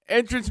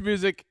entrance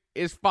music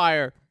is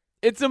fire.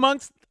 It's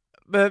amongst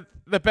the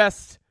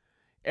best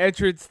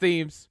entrance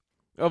themes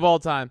of all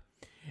time.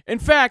 In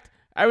fact,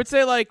 I would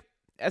say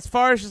as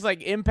far as just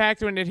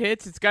impact when it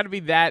hits, it's got to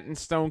be that and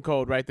Stone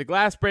Cold, right? The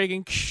glass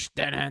breaking,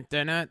 and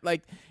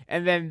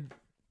then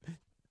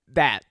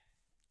that.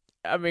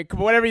 I mean,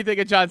 whatever you think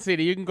of John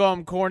Cena, you can call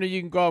him corny, you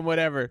can call him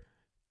whatever.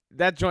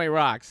 That joint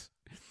rocks.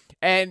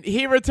 And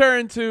he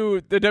returned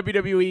to the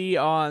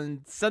WWE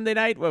on Sunday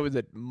night. What was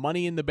it?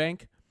 Money in the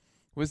Bank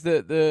was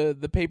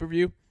the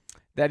pay-per-view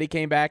that he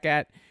came back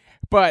at.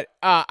 But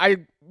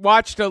I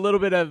watched a little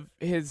bit of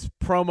his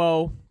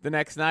promo the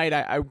next night.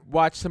 I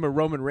watched some of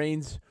Roman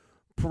Reigns'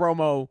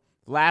 promo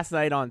last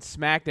night on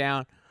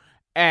SmackDown.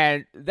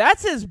 And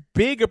that's as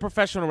big a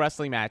professional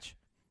wrestling match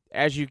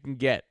as you can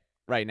get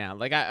right now.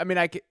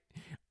 I could,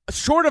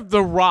 short of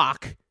The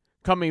Rock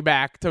coming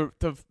back to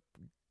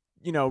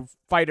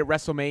fight at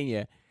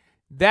WrestleMania,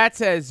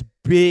 that's as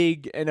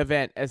big an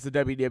event as the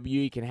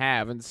WWE can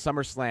have. And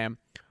SummerSlam,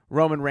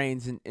 Roman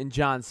Reigns and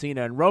John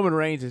Cena. And Roman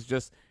Reigns has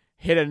just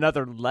hit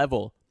another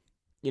level,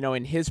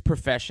 in his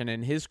profession,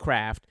 in his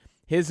craft,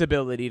 his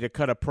ability to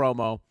cut a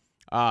promo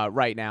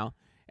right now.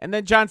 And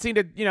then John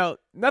Cena,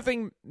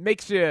 nothing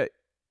makes you,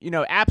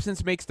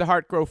 absence makes the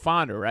heart grow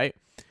fonder, right?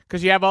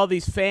 Because you have all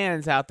these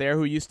fans out there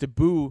who used to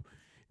boo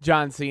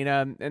John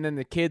Cena, and then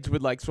the kids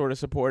would sort of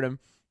support him.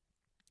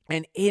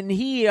 And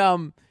he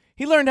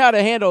learned how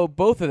to handle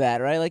both of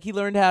that, right? He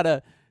learned how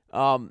to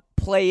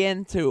play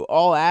into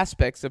all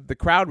aspects of the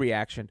crowd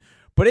reaction.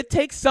 But it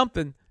takes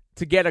something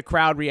to get a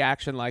crowd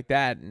reaction like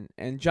that,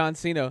 and John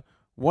Cena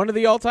one of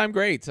the all-time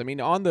greats. I mean,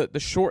 on the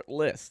short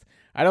list.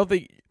 I don't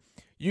think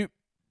you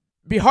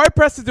be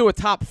hard-pressed to do a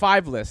top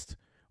 5 list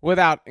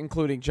without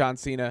including John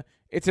Cena.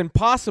 It's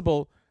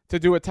impossible to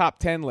do a top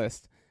 10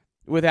 list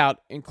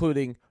without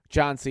including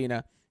John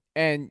Cena.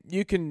 And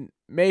you can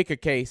make a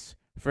case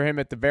for him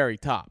at the very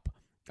top.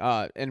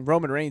 And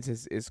Roman Reigns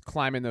is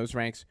climbing those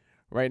ranks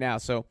right now.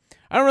 So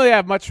I don't really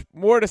have much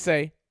more to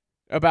say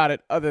about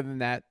it other than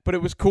that. But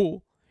it was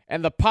cool.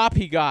 And the pop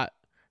he got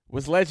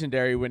was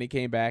legendary when he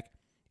came back.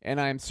 And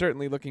I am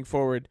certainly looking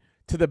forward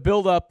to the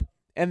build-up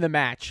and the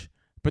match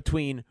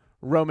between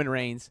Roman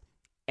Reigns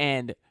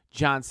and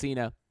John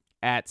Cena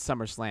at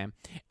SummerSlam.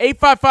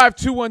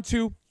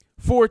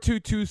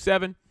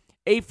 855-212-4227.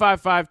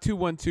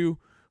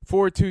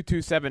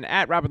 855-212-4227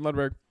 at Robin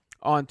Lundberg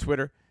on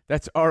Twitter.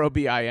 That's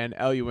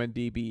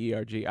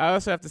ROBINLUNDBERG. I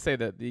also have to say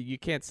that the "you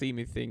can't see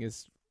me" thing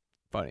is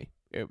funny.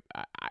 It's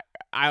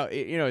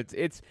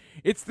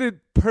the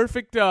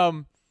perfect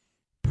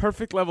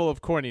level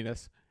of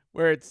corniness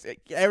where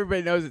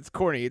everybody knows it's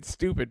corny, it's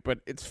stupid, but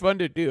it's fun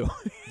to do.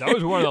 That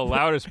was one of the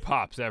loudest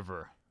pops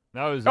ever.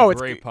 That was a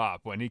great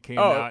pop when he came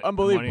out.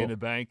 Unbelievable. Money in the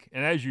Bank.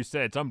 And as you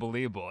said, it's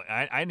unbelievable.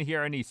 I didn't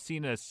hear any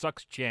Cena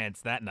sucks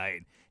chants that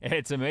night.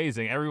 It's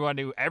amazing.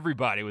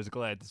 Everybody was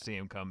glad to see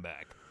him come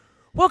back.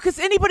 Well, because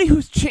anybody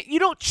who's you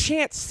don't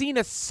chant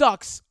Cena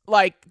sucks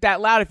like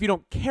that loud if you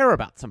don't care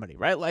about somebody,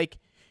 right? Like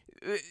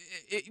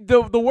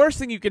the worst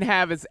thing you can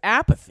have is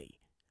apathy,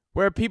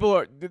 where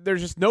there's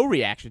just no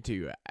reaction to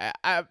you.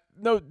 I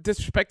no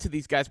disrespect to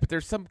these guys, but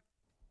there's some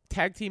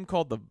tag team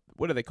called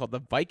what are they called? The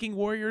Viking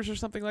Warriors or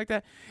something like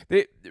that.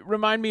 They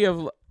remind me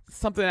of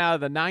something out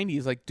of the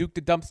 90s, like Duke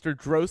the Dumpster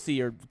Droese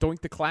or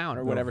Doink the Clown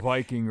or whatever.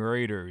 Viking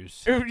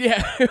Raiders.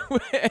 Yeah.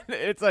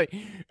 It's like,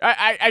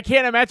 I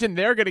can't imagine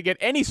they're going to get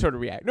any sort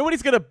of reaction.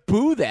 Nobody's going to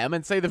boo them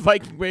and say the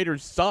Viking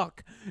Raiders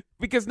suck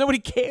because nobody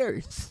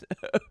cares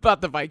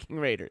about the Viking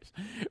Raiders.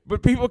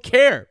 But people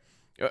care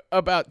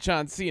about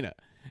John Cena.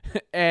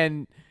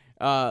 And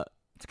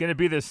it's going to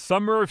be the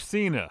summer of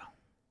Cena.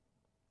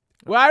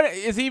 Well,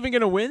 is he even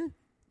going to win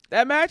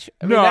that match?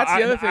 I mean, that's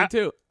the other thing,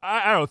 too.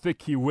 I don't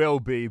think he will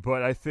be,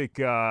 but I think,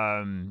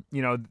 I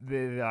know,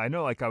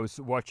 like I was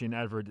watching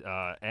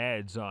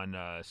ads on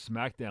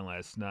SmackDown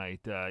last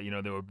night.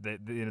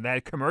 They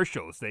had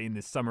commercials in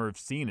the summer of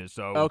Cena.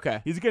 So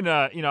okay. He's going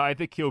to, I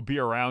think he'll be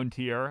around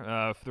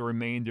here for the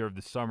remainder of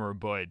the summer,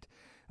 but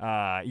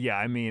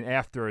I mean,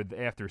 after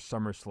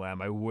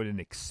SummerSlam, I wouldn't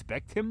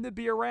expect him to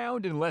be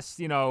around unless,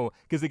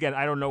 because again,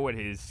 I don't know what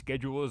his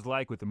schedule is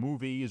like with the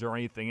movies or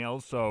anything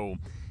else. So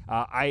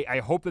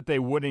I hope that they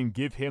wouldn't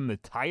give him the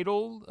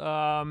title,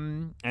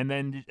 and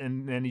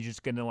then he's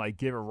just gonna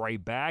give it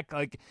right back.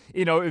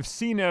 If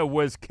Cena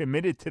was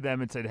committed to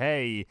them and said,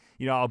 hey,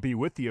 I'll be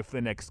with you for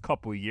the next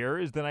couple of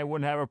years, then I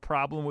wouldn't have a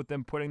problem with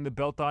them putting the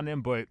belt on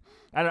him. But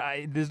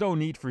there's no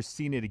need for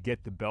Cena to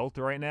get the belt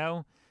right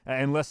now.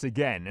 Unless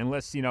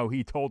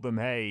he told them,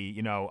 hey,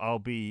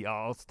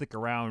 I'll stick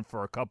around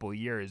for a couple of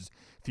years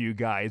for you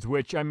guys,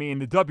 which, I mean,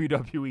 the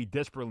WWE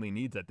desperately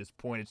needs at this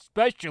point,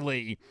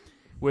 especially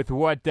with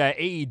what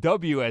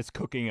AEW is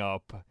cooking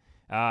up,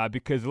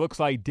 because it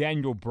looks like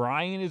Daniel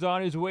Bryan is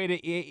on his way to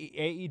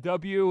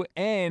AEW,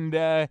 and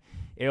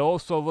it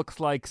also looks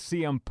like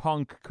CM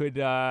Punk could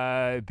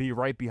be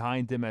right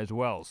behind him as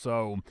well.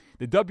 So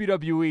the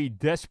WWE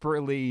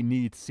desperately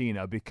needs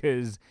Cena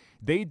because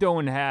they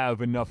don't have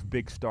enough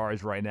big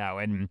stars right now.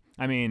 And,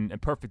 I mean, a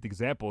perfect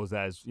example is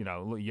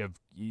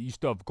you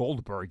still have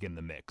Goldberg in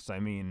the mix. I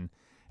mean,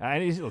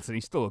 and he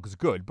still looks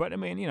good. But, I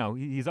mean,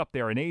 he's up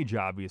there in age,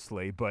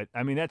 obviously. But,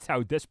 I mean, that's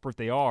how desperate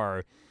they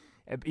are.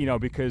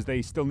 Because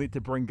they still need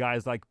to bring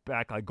guys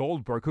back like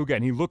Goldberg, who,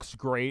 again, he looks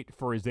great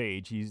for his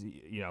age. He's,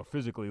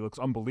 physically looks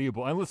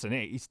unbelievable. And listen,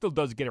 hey, he still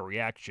does get a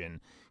reaction.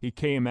 He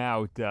came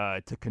out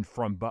to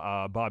confront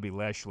Bobby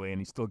Lashley,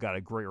 and he still got a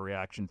great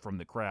reaction from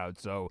the crowd.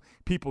 So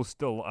people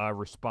still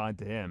respond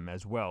to him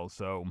as well.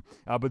 So,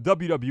 but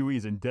WWE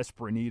is in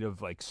desperate need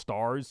of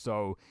stars,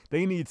 so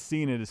they need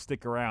Cena to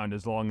stick around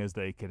as long as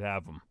they could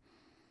have him.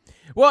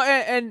 Well,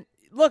 and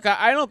look,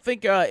 I don't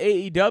think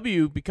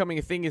AEW becoming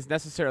a thing is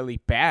necessarily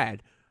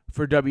bad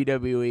for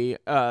WWE.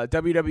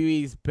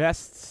 WWE's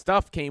best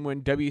stuff came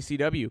when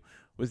WCW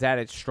was at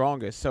its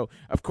strongest. So,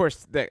 of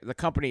course, the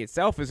company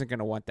itself isn't going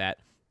to want that.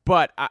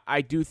 But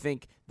I do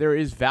think there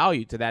is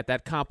value to that.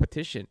 That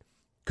competition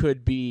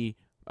could be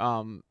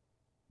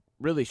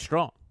really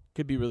strong,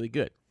 could be really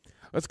good.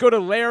 Let's go to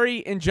Larry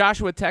in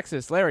Joshua,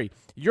 Texas. Larry,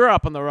 you're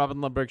up on the Robin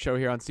Lundberg Show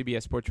here on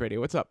CBS Sports Radio.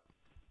 What's up?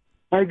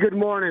 Hey, good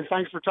morning.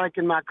 Thanks for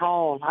taking my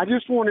call. I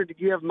just wanted to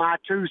give my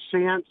 2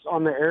 cents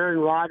on the Aaron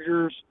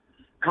Rodgers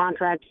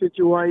contract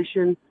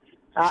situation.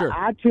 Sure.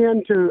 I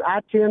tend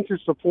to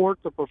support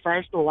the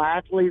professional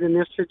athlete in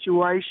this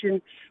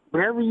situation.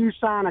 Whenever you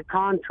sign a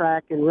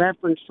contract in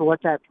reference to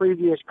what that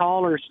previous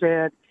caller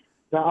said,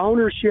 the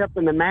ownership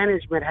and the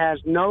management has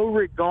no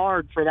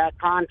regard for that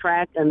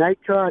contract, and they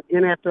cut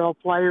NFL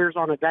players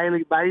on a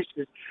daily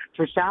basis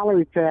for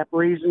salary cap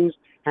reasons.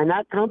 And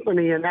that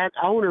company and that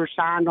owner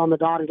signed on the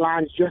dotted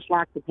lines just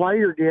like the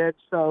player did.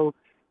 So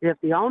If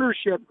the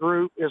ownership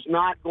group is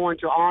not going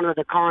to honor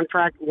the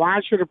contract, why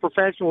should a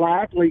professional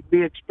athlete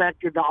be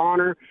expected to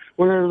honor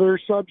whether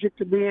they're subject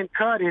to being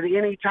cut at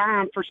any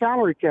time for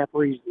salary cap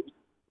reasons?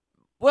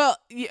 Well,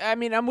 I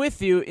mean, I'm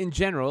with you in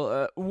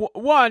general.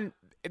 One,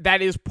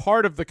 that is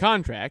part of the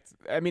contract.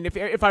 I mean,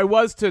 if I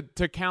was to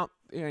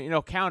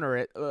counter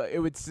it,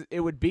 it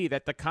would be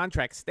that the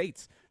contract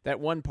states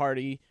that one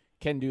party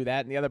can do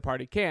that and the other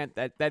party can't.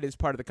 That is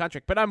part of the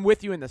contract. But I'm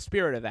with you in the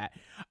spirit of that.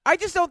 I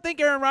just don't think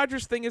Aaron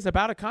Rodgers' thing is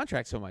about a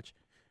contract so much.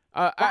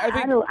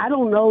 I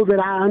don't know that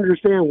I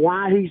understand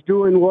why he's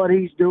doing what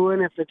he's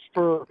doing, if it's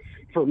for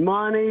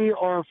money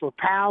or for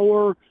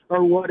power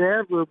or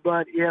whatever.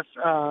 But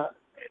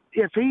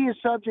if he is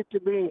subject to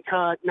being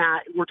cut, now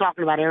we're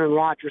talking about Aaron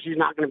Rodgers, he's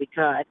not going to be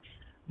cut.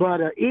 But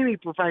any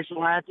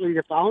professional athlete,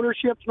 if the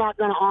ownership's not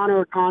going to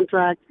honor a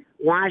contract,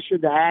 why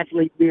should the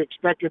athlete be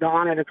expected to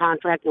honor the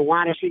contract, and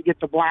why does he get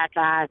the black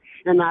eye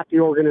and not the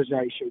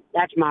organization?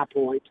 That's my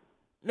point.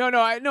 No,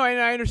 I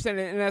understand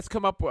it, and that's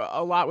come up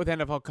a lot with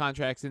NFL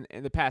contracts in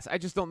the past. I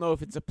just don't know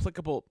if it's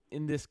applicable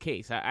in this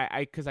case.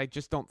 Because I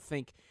just don't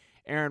think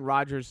Aaron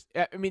Rodgers.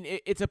 I mean,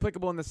 it's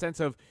applicable in the sense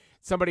of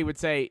somebody would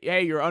say,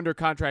 "Hey, you're under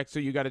contract, so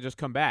you got to just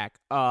come back."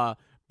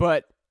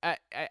 But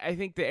I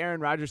think the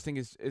Aaron Rodgers thing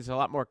is a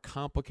lot more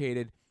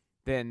complicated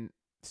than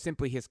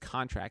simply his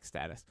contract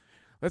status.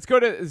 Let's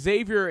go to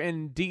Xavier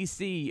in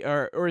D.C.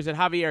 or is it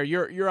Javier?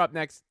 You're up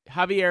next.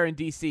 Javier in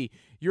D.C.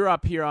 You're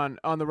up here on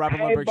the Robin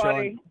Lundberg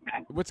show.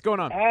 What's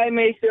going on? Hi,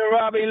 Mr.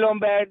 Robin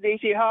Lundberg.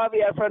 This is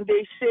Javier from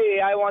D.C.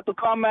 I want to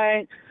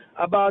comment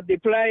about the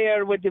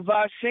player with the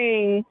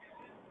vaccine.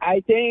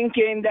 I think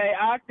they're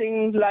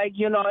acting like,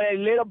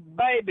 little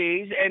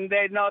babies, and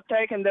they're not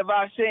taking the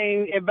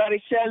vaccine, a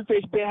very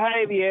selfish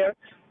behavior,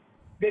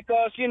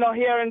 because,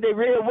 here in the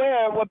real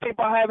world, where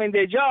people having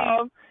their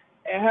job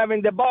and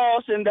having the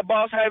boss, and the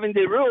boss having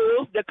the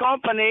rules, the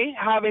company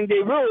having the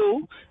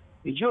rule,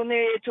 you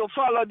need to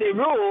follow the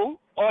rule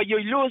or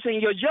you're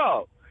losing your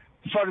job.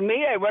 For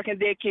me, I work in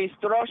the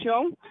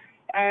construction,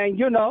 and,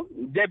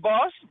 the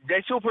boss,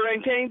 the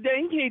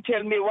superintendent, he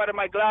tell me what are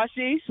my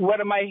glasses, what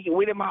am I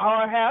with my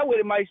hard hat,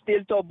 with my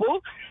steel toe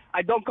boot.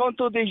 I don't come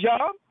to the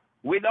job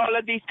with all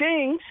of these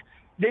things.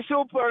 The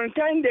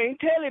superintendent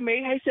telling me,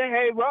 he say,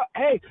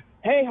 hey,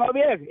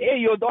 Javier, hey,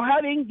 you don't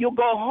have it, you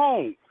go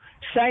home.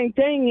 Same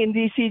thing in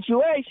this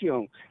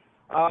situation.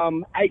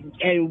 I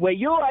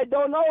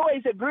don't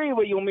always agree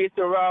with you,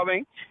 Mr.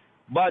 Robin,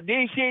 but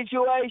this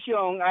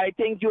situation, I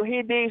think you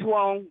hit this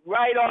one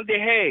right on the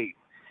head.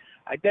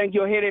 I think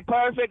you hit it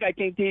perfect. I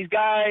think these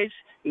guys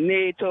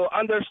need to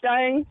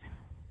understand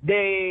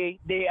the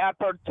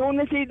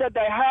opportunity that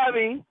they're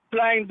having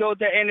playing to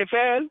the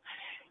NFL.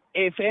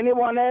 If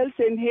anyone else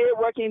in here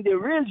working the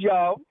real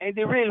job in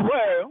the real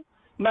world,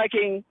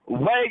 making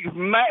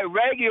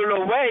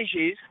regular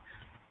wages,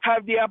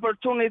 have the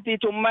opportunity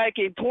to make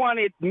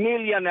 $20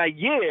 million a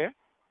year,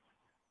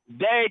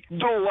 they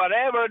do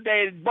whatever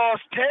their boss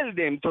tells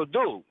them to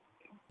do.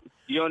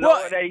 You know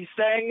what I'm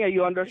saying?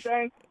 You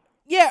understand?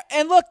 Yeah,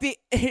 and look,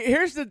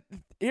 here's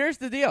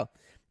the deal.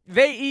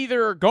 They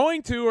either are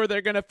going to or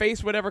they're going to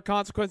face whatever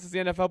consequences the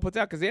NFL puts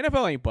out, because the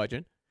NFL ain't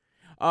budging.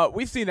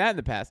 We've seen that in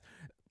the past.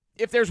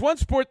 If there's one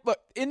sport, look,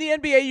 in the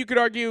NBA, you could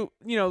argue,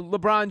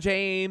 LeBron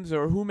James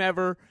or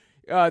whomever,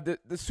 the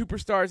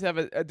superstars have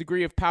a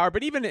degree of power.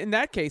 But even in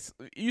that case,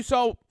 you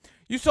saw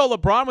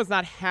LeBron was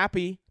not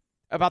happy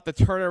about the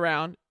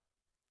turnaround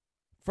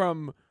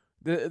from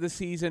the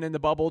season in the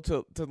bubble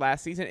to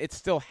last season. It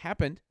still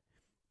happened.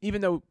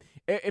 Even though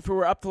if it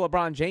were up to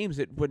LeBron James,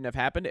 it wouldn't have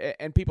happened,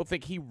 and people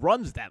think he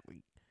runs that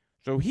league.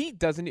 So he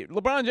doesn't.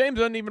 LeBron James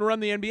doesn't even run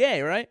the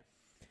NBA, right?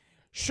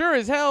 Sure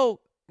as hell,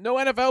 no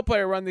NFL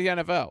player runs the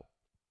NFL.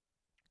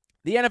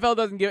 The NFL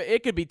doesn't give.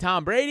 It could be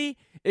Tom Brady.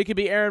 It could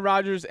be Aaron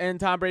Rodgers and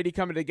Tom Brady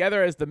coming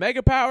together as the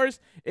mega powers.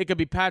 It could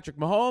be Patrick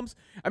Mahomes.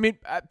 I mean,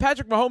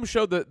 Patrick Mahomes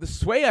showed the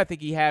sway I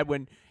think he had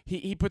when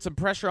he put some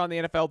pressure on the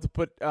NFL to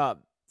put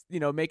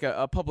make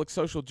a public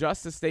social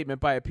justice statement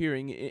by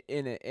appearing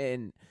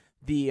in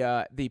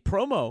the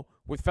promo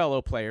with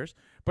fellow players.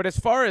 But as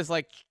far as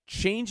like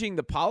changing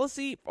the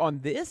policy on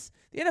this,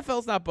 the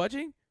NFL's not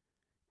budging.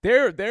 They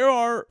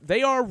are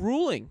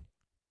ruling.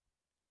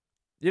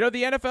 The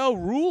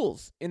NFL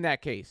rules in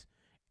that case,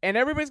 and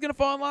everybody's going to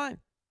fall in line.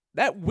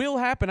 That will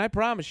happen, I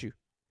promise you.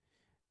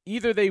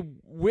 Either they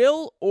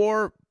will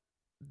or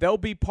they'll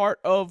be part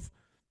of,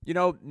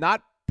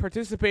 not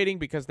participating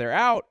because they're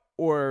out,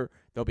 or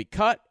they'll be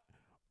cut,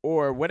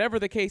 or whatever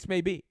the case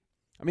may be.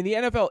 I mean, the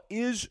NFL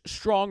is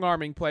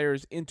strong-arming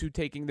players into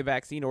taking the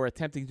vaccine or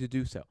attempting to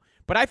do so.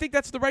 But I think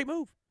that's the right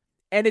move,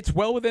 and it's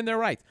well within their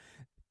rights.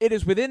 It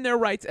is within their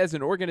rights as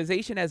an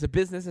organization, as a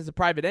business, as a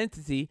private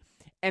entity,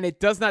 and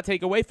it does not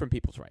take away from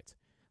people's rights.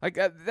 Like,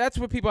 that's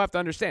what people have to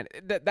understand.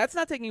 That's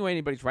not taking away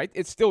anybody's right.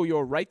 It's still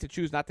your right to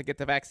choose not to get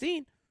the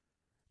vaccine,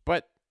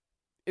 but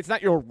it's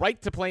not your right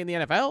to play in the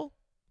NFL.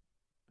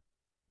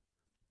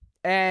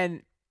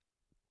 And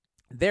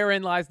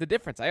therein lies the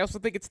difference. I also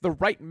think it's the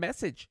right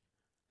message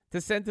to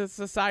send to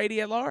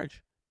society at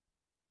large.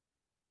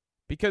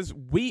 Because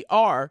we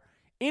are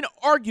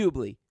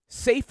inarguably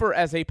safer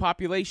as a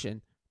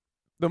population,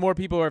 the more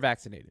people are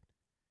vaccinated.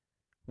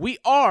 We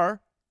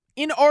are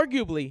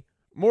inarguably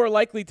more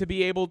likely to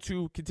be able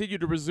to continue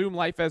to resume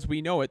life as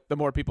we know it the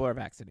more people are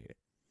vaccinated.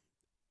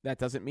 That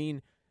doesn't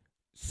mean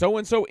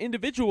so-and-so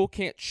individual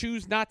can't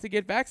choose not to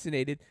get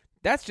vaccinated.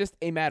 That's just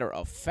a matter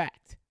of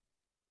fact.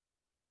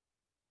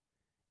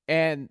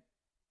 And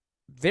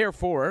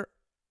therefore,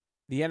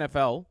 the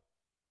NFL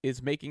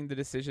is making the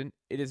decision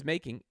it is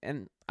making,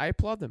 and I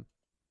applaud them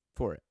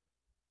for it.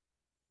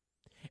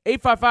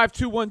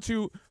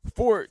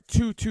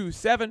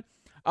 855-212-4227.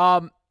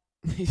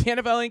 The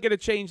NFL ain't going to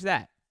change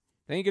that.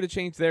 They ain't going to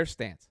change their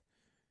stance.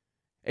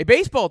 A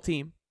baseball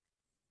team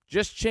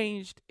just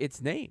changed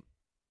its name.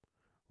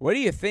 What do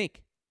you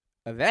think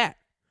of that?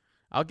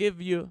 I'll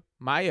give you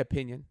my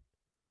opinion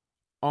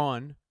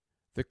on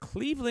the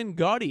Cleveland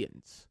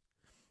Guardians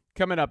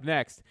coming up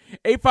next.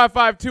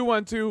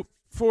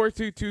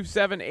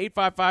 855-212-4227.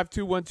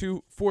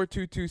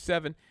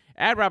 855-212-4227.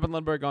 At Robin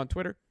Lundberg on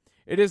Twitter.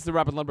 It is the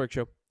Robin Lundberg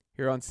Show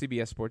here on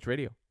CBS Sports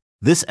Radio.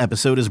 This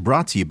episode is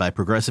brought to you by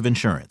Progressive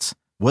Insurance.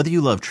 Whether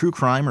you love true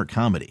crime or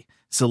comedy,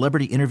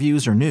 celebrity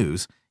interviews or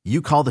news,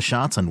 you call the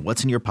shots on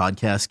what's in your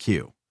podcast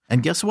queue.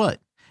 And guess what?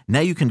 Now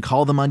you can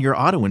call them on your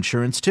auto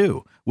insurance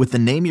too with the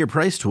Name Your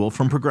Price tool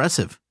from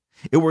Progressive.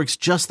 It works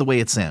just the way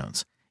it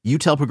sounds. You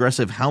tell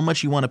Progressive how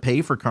much you want to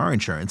pay for car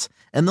insurance,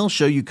 and they'll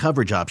show you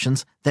coverage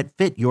options that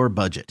fit your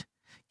budget.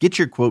 Get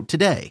your quote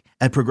today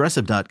at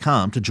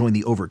Progressive.com to join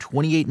the over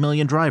 28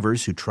 million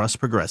drivers who trust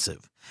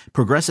Progressive.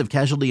 Progressive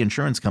Casualty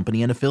Insurance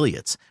Company and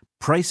Affiliates.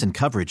 Price and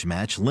coverage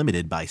match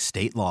limited by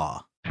state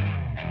law.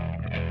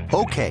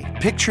 Okay,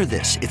 picture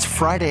this. It's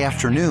Friday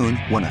afternoon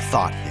when a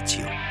thought hits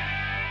you.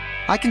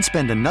 I can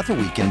spend another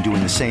weekend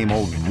doing the same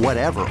old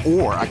whatever,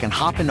 or I can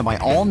hop into my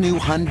all-new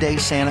Hyundai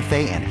Santa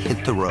Fe and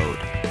hit the road.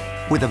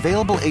 With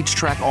available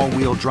H-Track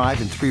all-wheel drive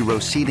and 3-row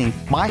seating,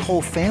 my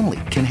whole family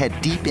can head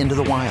deep into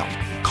the wild.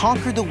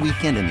 Conquer the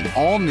weekend in the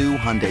all-new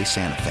Hyundai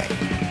Santa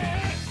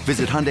Fe.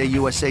 Visit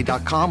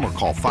HyundaiUSA.com or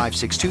call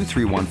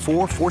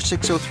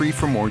 562-314-4603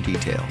 for more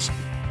details.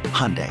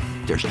 Hyundai,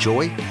 there's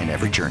joy in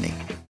every journey.